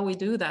at how we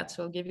do that.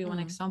 So I'll give you one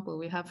example.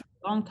 We have for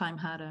a long time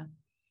had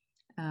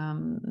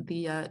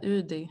the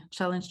UDI,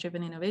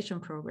 Challenge-Driven Innovation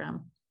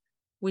Program,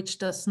 which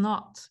does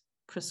not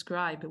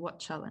prescribe what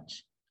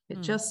challenge.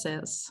 It just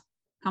says,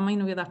 come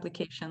in with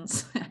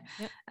applications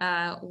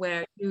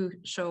where you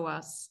show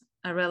us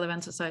a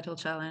relevant societal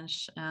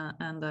challenge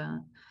and a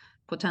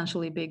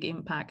potentially big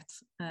impact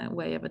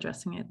way of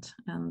addressing it.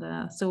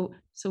 And so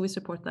we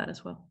support that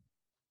as well.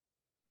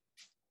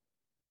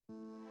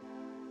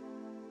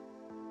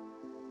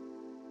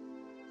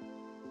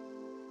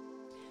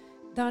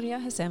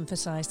 Darja has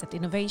emphasized that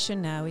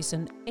innovation now is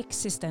an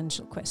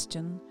existential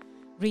question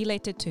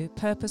related to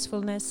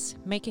purposefulness,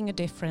 making a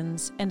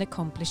difference, and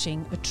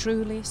accomplishing a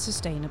truly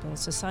sustainable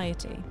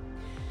society.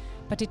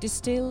 But it is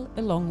still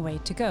a long way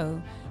to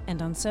go,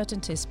 and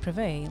uncertainties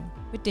prevail,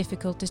 with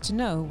difficulties to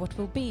know what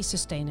will be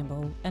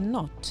sustainable and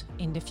not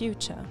in the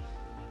future.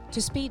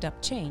 To speed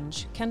up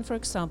change can, for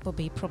example,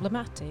 be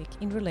problematic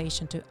in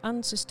relation to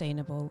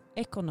unsustainable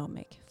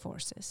economic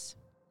forces.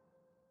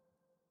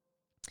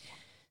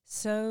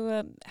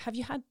 So, have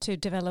you had to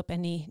develop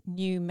any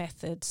new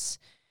methods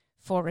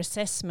for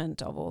assessment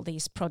of all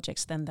these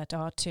projects then that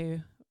are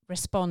to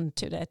respond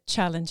to the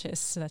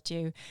challenges that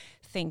you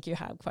think you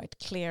have quite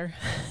clear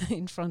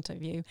in front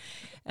of you?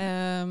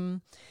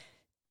 And,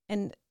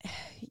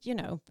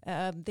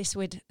 this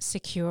with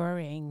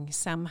securing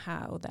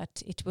somehow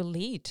that it will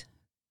lead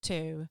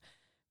to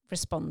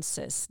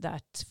responses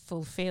that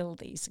fulfill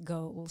these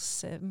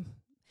goals.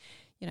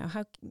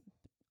 How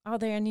are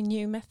there any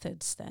new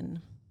methods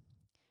then?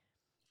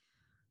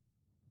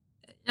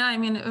 Yeah, I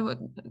mean,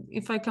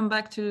 if I come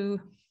back to,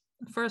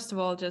 first of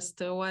all, just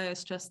why I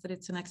stress that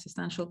it's an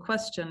existential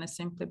question is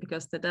simply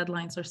because the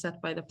deadlines are set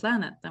by the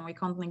planet and we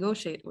can't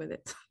negotiate with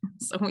it.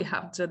 So we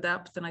have to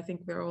adapt, and I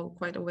think we're all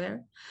quite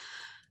aware.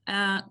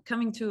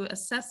 Coming to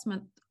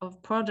assessment of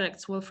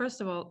projects, well,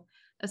 first of all,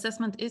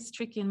 assessment is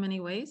tricky in many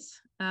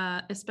ways,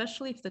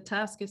 especially if the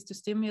task is to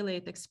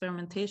stimulate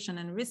experimentation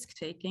and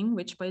risk-taking,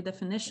 which by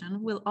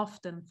definition will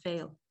often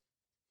fail.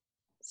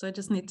 So I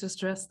just need to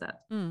stress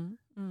that.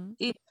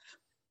 If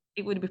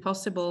it would be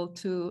possible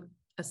to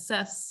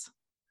assess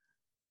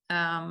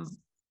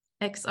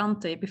ex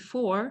ante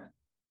before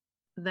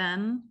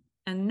then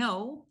and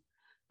no,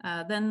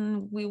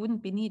 then we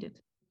wouldn't be needed.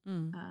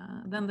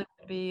 Then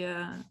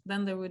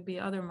there would be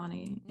other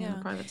money in the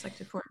private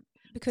sector for it.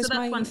 Because so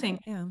that's one thing.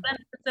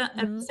 Then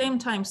at the same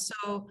time,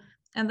 so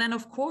And then,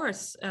 of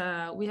course,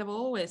 we have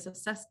always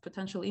assessed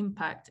potential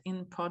impact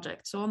in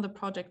projects. So on the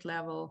project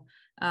level,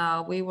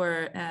 we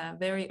were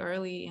very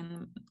early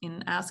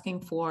in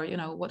asking for,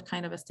 what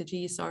kind of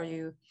SDGs are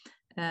you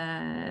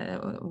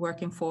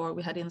working for?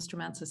 We had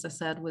instruments, as I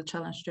said, with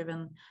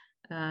challenge-driven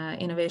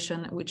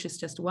innovation, which is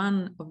just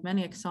one of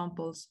many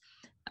examples.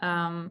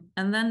 And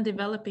then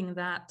developing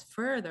that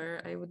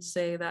further, I would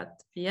say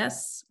that,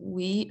 yes,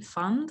 we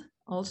fund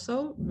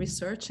also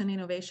research and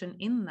innovation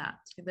in that.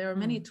 There are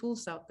many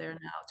tools out there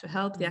now to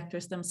help the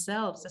actors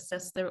themselves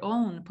assess their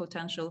own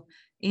potential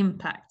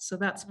impact. So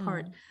that's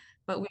part.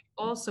 But we're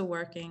also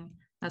working,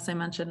 as I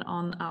mentioned,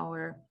 on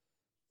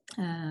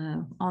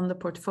the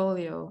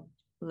portfolio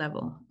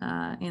level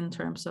in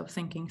terms of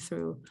thinking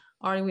through,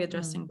 are we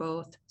addressing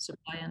both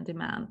supply and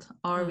demand?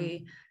 Are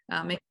we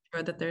making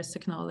sure that there's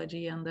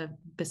technology and the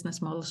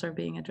business models are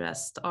being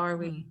addressed? Are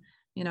we,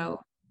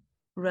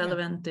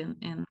 relevant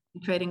in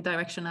creating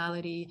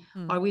directionality?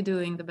 Are we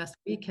doing the best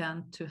we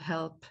can to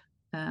help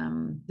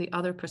the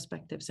other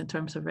perspectives in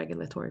terms of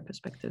regulatory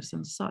perspectives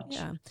and such?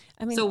 Yeah,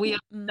 I mean, so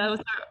those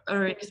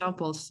are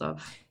examples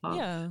of.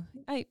 Yeah,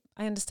 I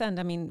understand.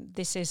 I mean,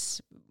 this is,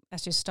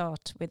 as you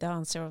start with the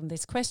answer on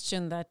this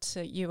question, that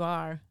you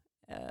are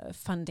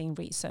funding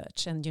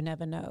research and you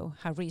never know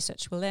how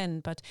research will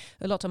end. But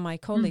a lot of my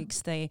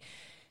colleagues, they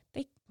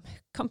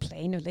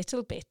complain a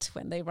little bit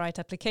when they write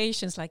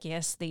applications like,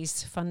 yes,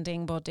 these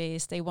funding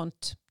bodies, they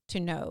want to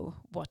know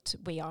what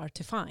we are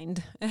to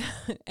find.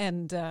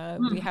 And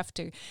we have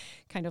to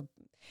kind of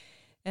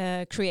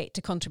create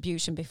a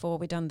contribution before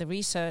we've done the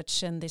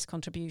research, and this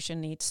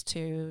contribution needs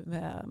to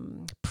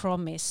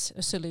promise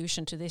a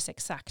solution to this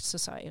exact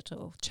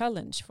societal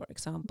challenge, for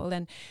example.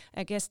 And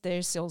I guess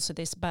there's also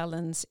this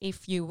balance.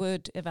 If you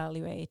would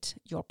evaluate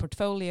your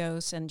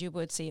portfolios and you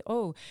would see,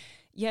 oh,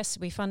 yes,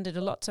 we funded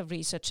a lot of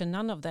research and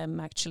none of them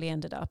actually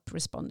ended up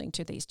responding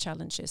to these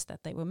challenges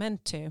that they were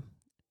meant to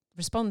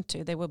respond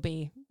to, there would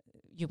be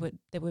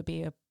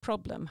a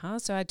problem, huh?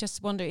 So I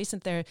just wonder,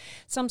 isn't there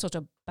some sort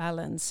of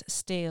balance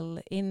still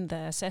in the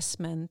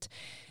assessment,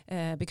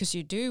 because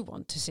you do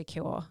want to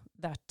secure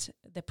that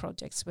the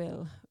projects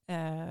will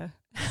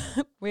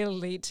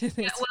lead to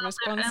these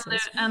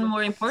responses, and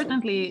more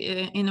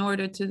importantly, in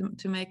order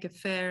to make a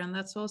fair, and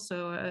that's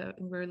also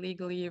we're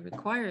legally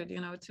required,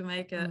 to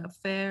make a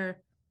fair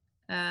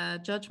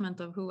judgment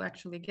of who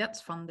actually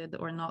gets funded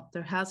or not.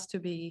 There has to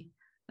be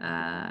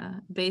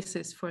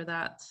basis for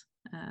that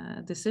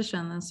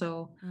decision, and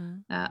so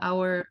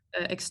our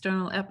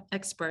external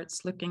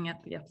experts looking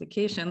at the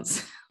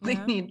applications, they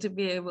need to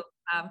be able to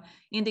have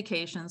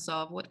indications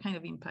of what kind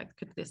of impact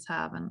could this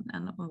have,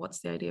 and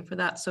what's the idea for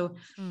that. So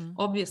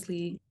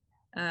obviously,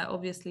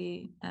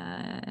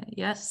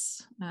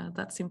 yes,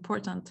 that's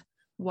important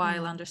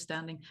while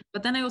understanding.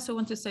 But then I also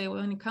want to say,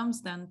 when it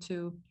comes then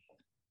to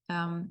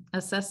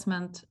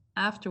assessment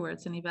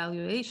afterwards and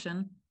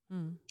evaluation,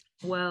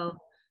 well,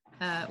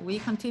 we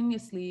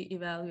continuously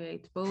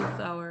evaluate both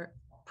our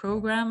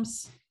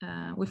programs.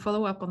 We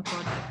follow up on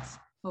projects.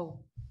 Oh,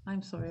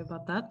 I'm sorry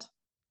about that.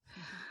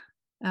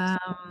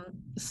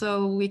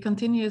 So we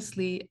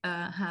continuously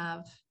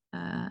have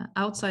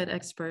outside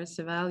experts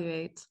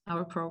evaluate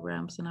our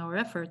programs and our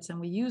efforts, and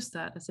we use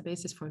that as a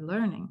basis for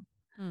learning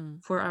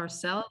for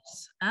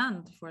ourselves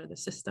and for the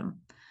system.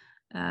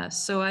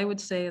 So I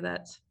would say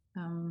that,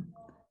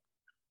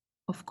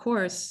 of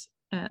course,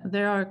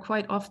 there are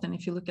quite often,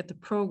 if you look at the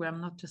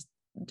program, not just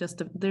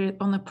there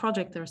on the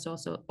project, there's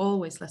also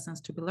always lessons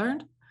to be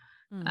learned.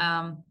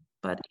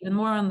 But even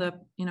more on the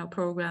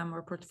program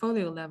or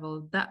portfolio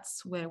level,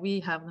 that's where we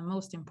have the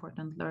most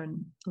important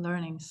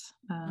learnings,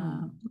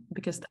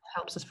 because that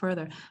helps us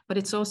further. But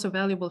it's also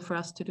valuable for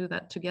us to do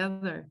that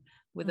together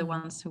with the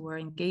ones who are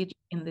engaged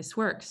in this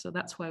work. So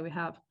that's why we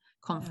have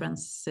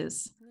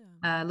conferences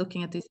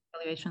looking at these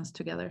evaluations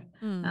together,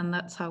 and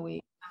that's how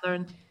we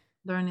learn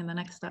in the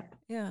next step.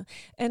 Yeah,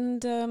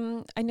 and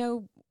I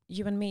know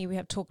you and me, we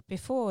have talked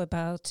before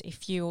about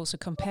if you also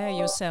compare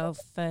yourself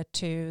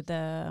to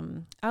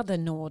the other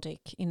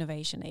Nordic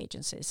innovation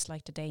agencies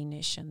like the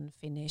Danish and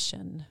Finnish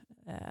and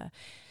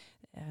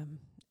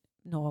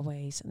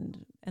Norway's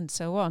and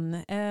so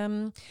on.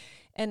 And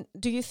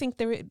do you think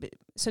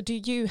do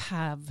you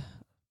have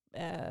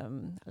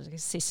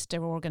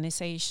sister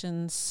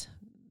organizations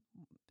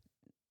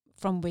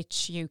from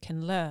which you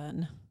can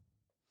learn?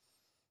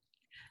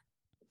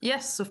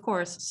 Yes, of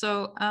course.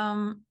 So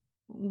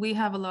we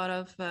have a lot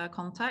of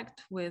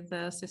contact with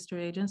sister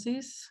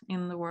agencies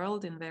in the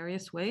world in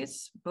various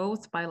ways,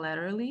 both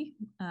bilaterally.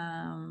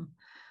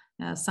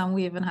 Some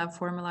we even have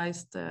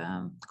formalized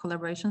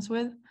collaborations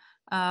with,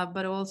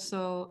 but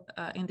also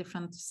in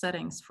different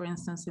settings. For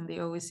instance, in the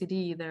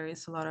OECD, there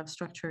is a lot of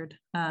structured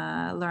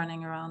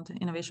learning around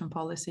innovation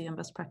policy and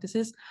best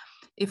practices.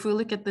 If we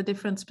look at the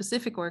different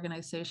specific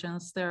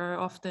organizations, there are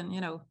often,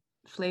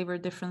 flavor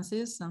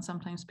differences and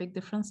sometimes big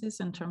differences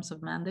in terms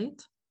of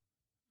mandate.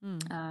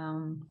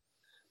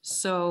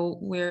 So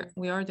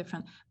we are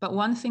different. But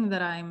one thing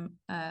that I'm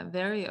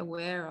very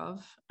aware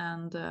of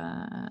and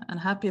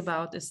happy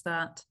about is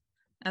that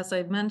as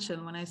I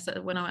mentioned, when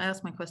I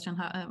asked my question,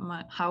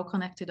 how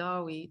connected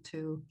are we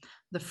to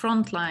the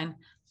front line?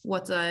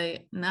 What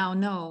I now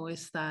know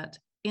is that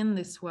in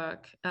this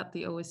work at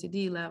the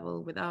OECD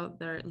level, without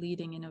their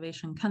leading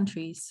innovation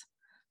countries,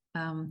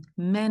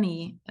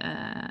 many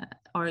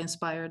are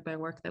inspired by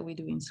work that we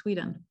do in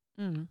Sweden.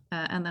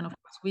 And then, of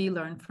course, we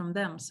learn from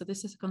them. So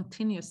this is a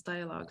continuous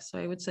dialogue. So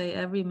I would say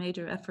every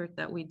major effort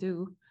that we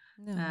do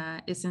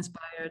is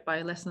inspired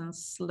by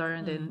lessons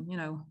learned in,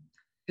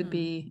 could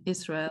be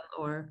Israel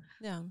or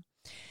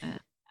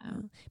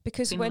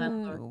because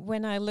Finland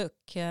when I look,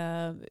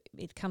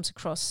 it comes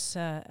across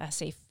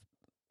as if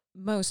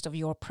most of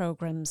your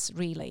programs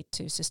relate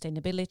to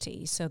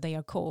sustainability. So they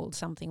are called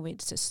something with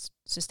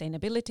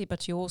sustainability,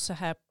 but you also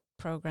have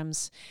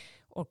programs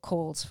or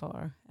calls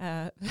for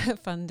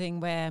funding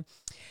where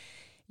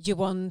you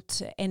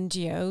want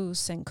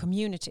NGOs and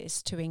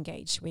communities to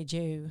engage with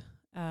you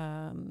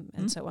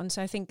and so on.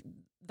 So I think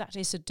that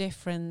is a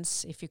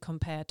difference if you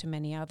compare to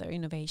many other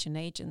innovation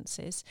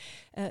agencies.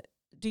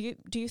 Do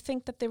you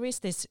think that there is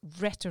this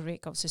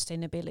rhetoric of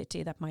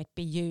sustainability that might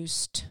be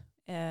used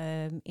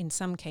in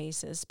some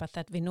cases, but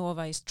that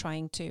VINNOVA is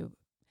trying to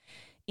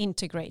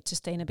integrate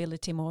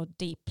sustainability more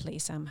deeply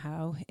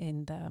somehow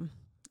in the...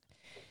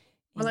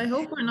 Well, I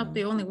hope we're not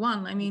the only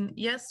one. I mean,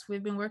 yes,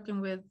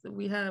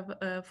 we have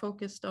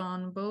focused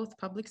on both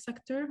public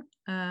sector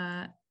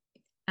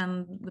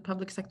and the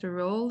public sector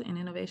role in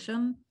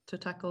innovation to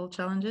tackle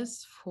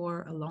challenges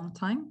for a long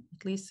time,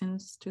 at least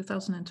since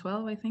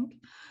 2012, I think.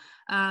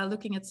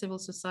 Looking at civil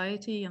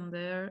society and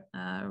their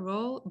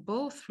role,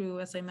 both through,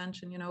 as I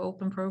mentioned,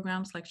 open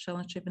programs like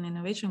Challenge and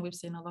Innovation. We've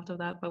seen a lot of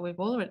that, but we've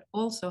already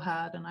also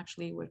had, and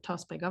actually we're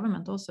tasked by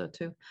government also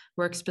to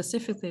work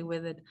specifically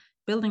with it,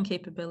 building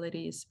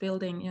capabilities,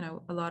 building,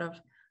 a lot of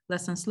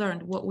lessons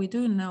learned. What we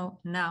do know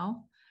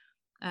now,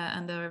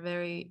 and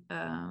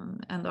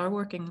are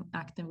working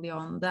actively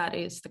on, that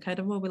is the kind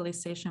of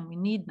mobilization we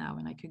need now.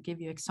 And I could give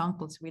you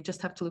examples. We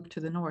just have to look to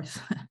the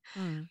north.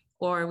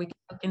 Or we can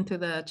look into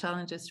the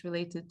challenges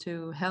related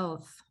to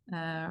health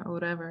or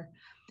whatever.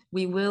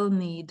 We will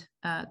need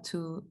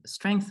to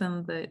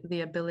strengthen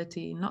the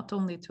ability not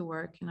only to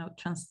work,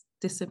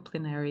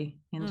 transdisciplinary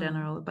in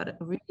general, but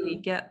really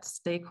get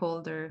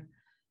stakeholder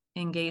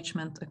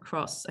engagement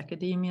across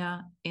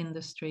academia,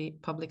 industry,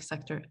 public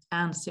sector,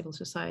 and civil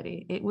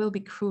society. It will be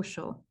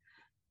crucial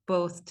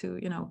both to,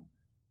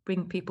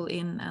 bring people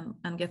in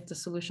and get the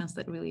solutions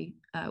that really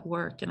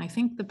work. And I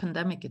think the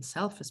pandemic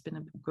itself has been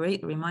a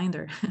great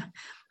reminder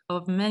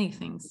of many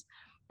things.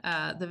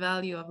 The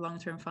value of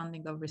long-term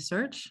funding of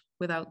research,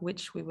 without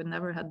which we would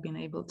never have been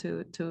able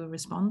to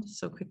respond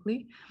so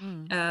quickly.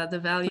 The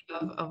value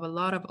of a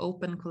lot of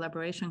open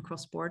collaboration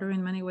cross-border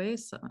in many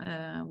ways,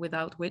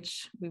 without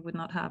which we would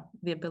not have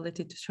the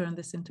ability to turn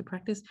this into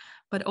practice.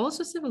 But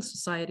also civil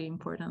society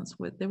importance.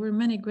 There were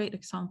many great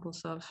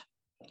examples of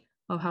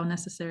how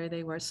necessary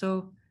they were.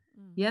 So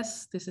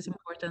yes, this is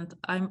important.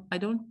 I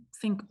don't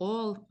think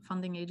all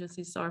funding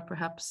agencies are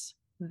perhaps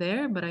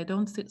there, but I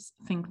don't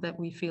think that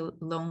we feel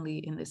lonely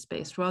in this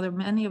space. Rather,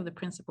 many of the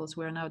principles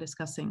we're now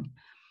discussing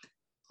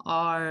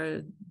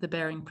are the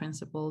bearing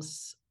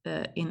principles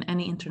in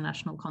any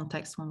international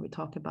context when we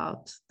talk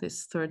about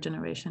this third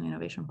generation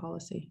innovation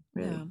policy,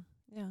 really.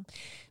 Yeah.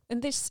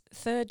 And this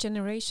third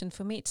generation,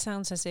 for me, it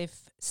sounds as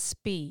if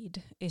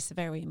speed is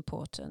very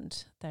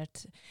important,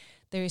 that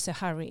there is a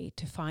hurry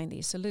to find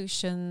these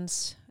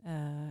solutions,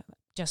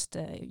 just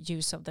the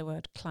use of the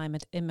word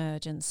climate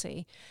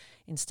emergency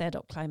instead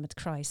of climate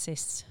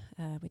crisis,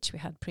 which we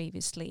had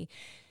previously,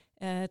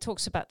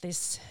 talks about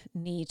this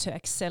need to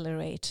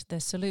accelerate the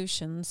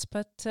solutions.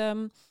 But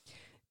there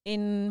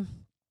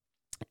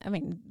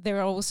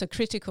are also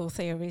critical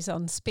theories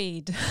on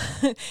speed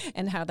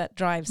and how that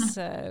drives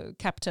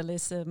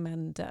capitalism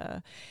and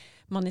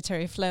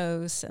monetary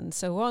flows and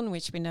so on,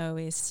 which we know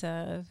is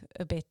a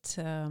bit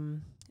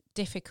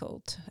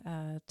difficult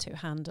to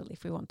handle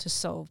if we want to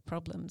solve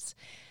problems.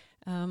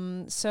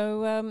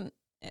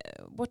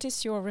 What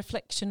is your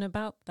reflection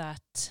about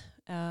that?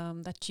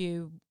 That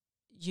you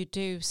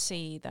do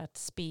see that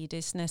speed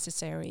is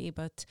necessary,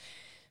 but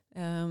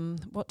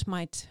what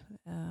might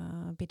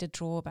be the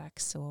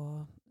drawbacks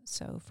or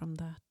so from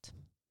that?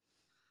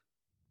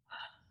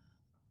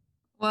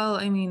 Well,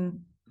 I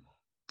mean,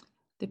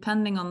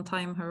 depending on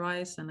time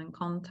horizon and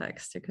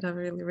context, you could have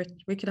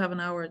we could have an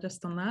hour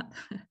just on that.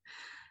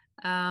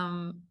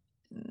 I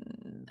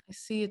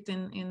see it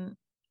in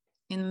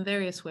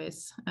various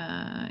ways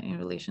in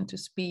relation to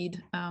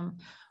speed.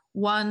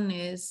 One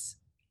is,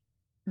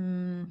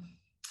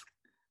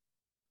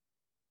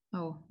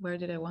 where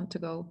did I want to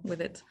go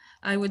with it?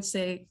 I would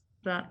say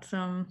that,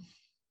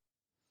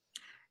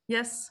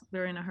 yes,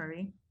 we're in a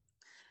hurry.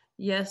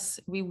 Yes,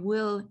 we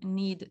will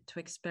need to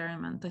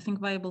experiment. I think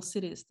Viable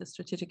Cities, the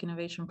strategic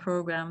innovation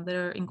program,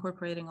 they're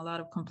incorporating a lot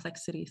of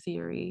complexity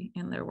theory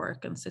in their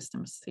work and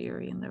systems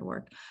theory in their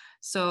work.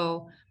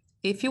 So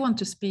if you want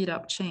to speed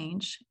up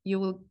change,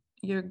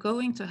 you're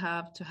going to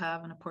have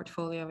a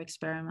portfolio of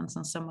experiments,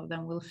 and some of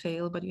them will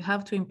fail, but you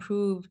have to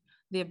improve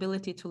the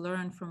ability to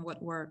learn from what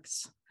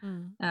works.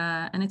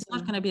 And it's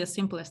not going to be as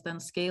simple as then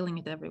scaling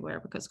it everywhere,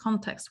 because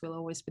context will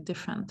always be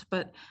different.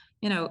 But,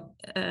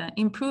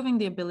 improving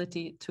the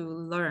ability to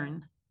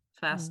learn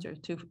faster,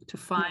 to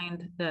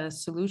find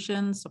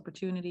solutions,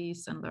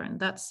 opportunities, and learn.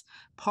 That's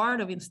part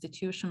of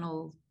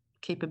institutional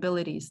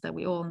capabilities that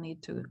we all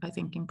need to, I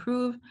think,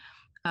 improve.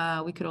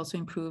 We could also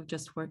improve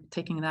just work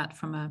taking that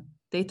from a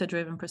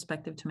data-driven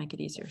perspective to make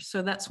it easier.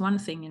 So that's one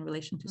thing in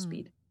relation to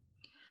speed.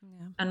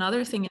 Yeah.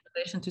 Another thing in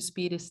relation to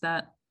speed is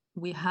that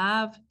we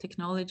have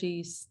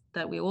technologies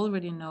that we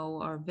already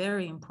know are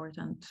very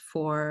important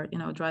for,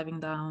 driving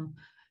down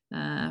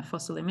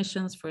fossil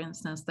emissions, for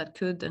instance, that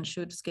could and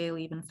should scale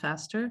even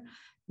faster,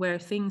 where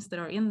things that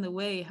are in the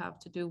way have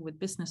to do with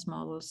business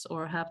models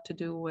or have to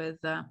do with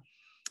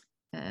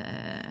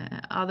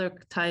other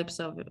types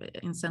of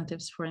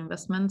incentives for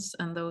investments,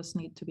 and those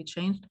need to be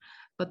changed.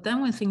 But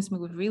then when things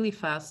move really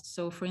fast,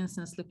 so for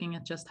instance, looking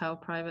at just how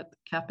private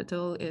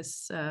capital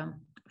is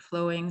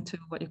flowing to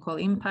what you call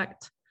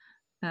impact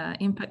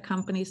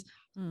companies,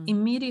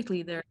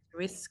 immediately there's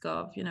risk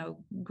of,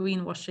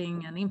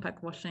 greenwashing and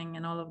impact washing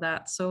and all of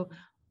that. So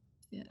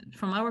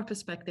from our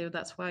perspective,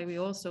 that's why we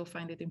also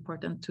find it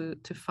important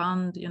to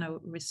fund,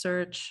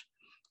 research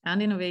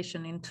and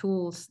innovation in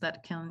tools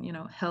that can,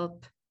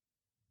 help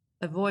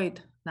avoid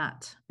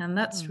that. And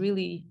that's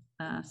really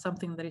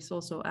something that is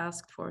also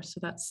asked for. So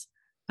that's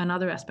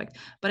another aspect.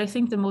 But I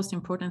think the most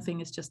important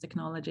thing is just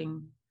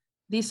acknowledging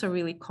these are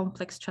really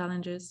complex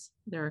challenges.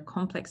 There are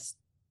complex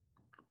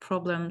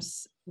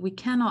problems. We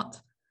cannot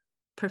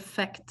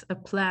perfect a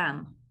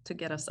plan to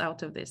get us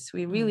out of this.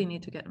 We really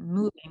need to get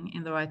moving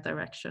in the right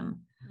direction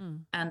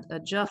and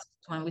adjust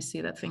when we see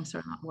that things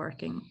are not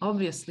working.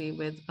 Obviously,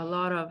 with a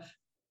lot of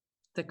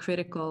the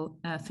critical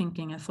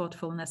thinking and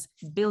thoughtfulness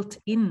built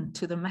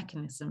into the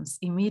mechanisms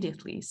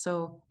immediately.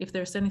 So if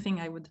there's anything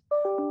I would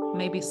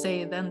maybe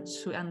say then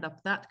to end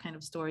up that kind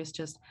of story is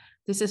just,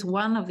 this is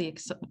one of the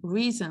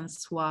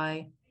reasons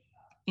why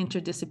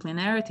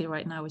interdisciplinarity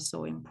right now is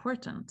so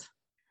important.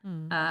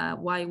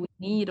 Why we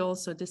need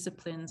also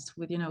disciplines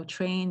with,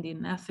 trained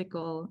in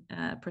ethical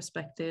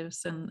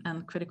perspectives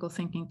and critical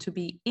thinking to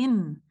be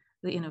in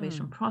the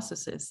innovation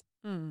processes.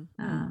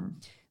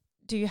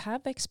 Do you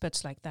have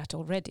experts like that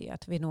already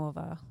at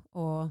VINNOVA,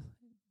 or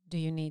do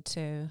you need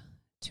to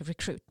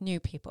recruit new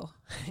people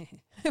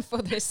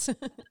for this?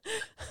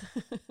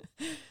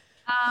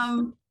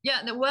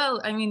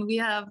 Well, I mean, we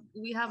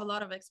have a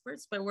lot of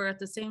experts, but we're at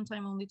the same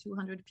time only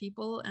 200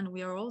 people, and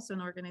we are also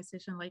an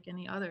organization like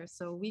any other.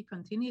 So we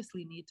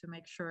continuously need to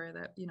make sure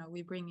that,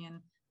 we bring in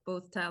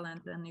both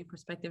talent and new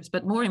perspectives,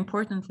 but more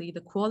importantly,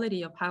 the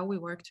quality of how we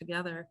work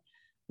together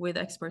with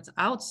experts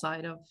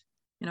outside of,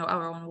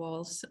 our own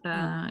walls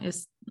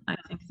is, I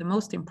think, the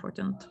most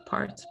important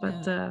part.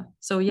 But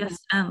so yes,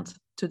 and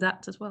to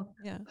that as well.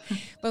 Yeah.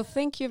 Well,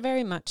 thank you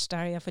very much,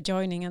 Darja, for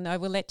joining, and I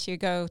will let you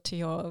go to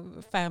your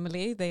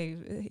family.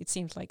 It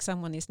seems like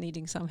someone is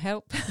needing some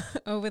help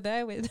over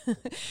there with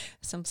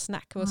some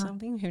snack or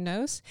something, who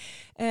knows.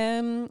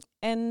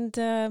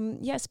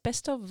 Yes,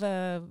 best of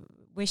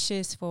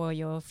wishes for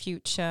your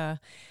future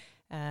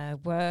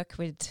work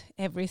with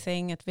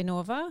everything at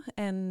VINNOVA,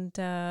 and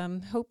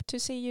hope to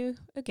see you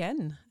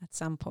again at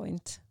some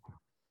point.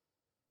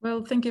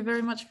 Well, thank you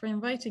very much for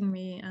inviting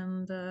me,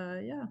 and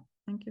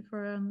thank you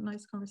for a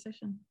nice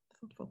conversation.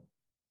 Thoughtful.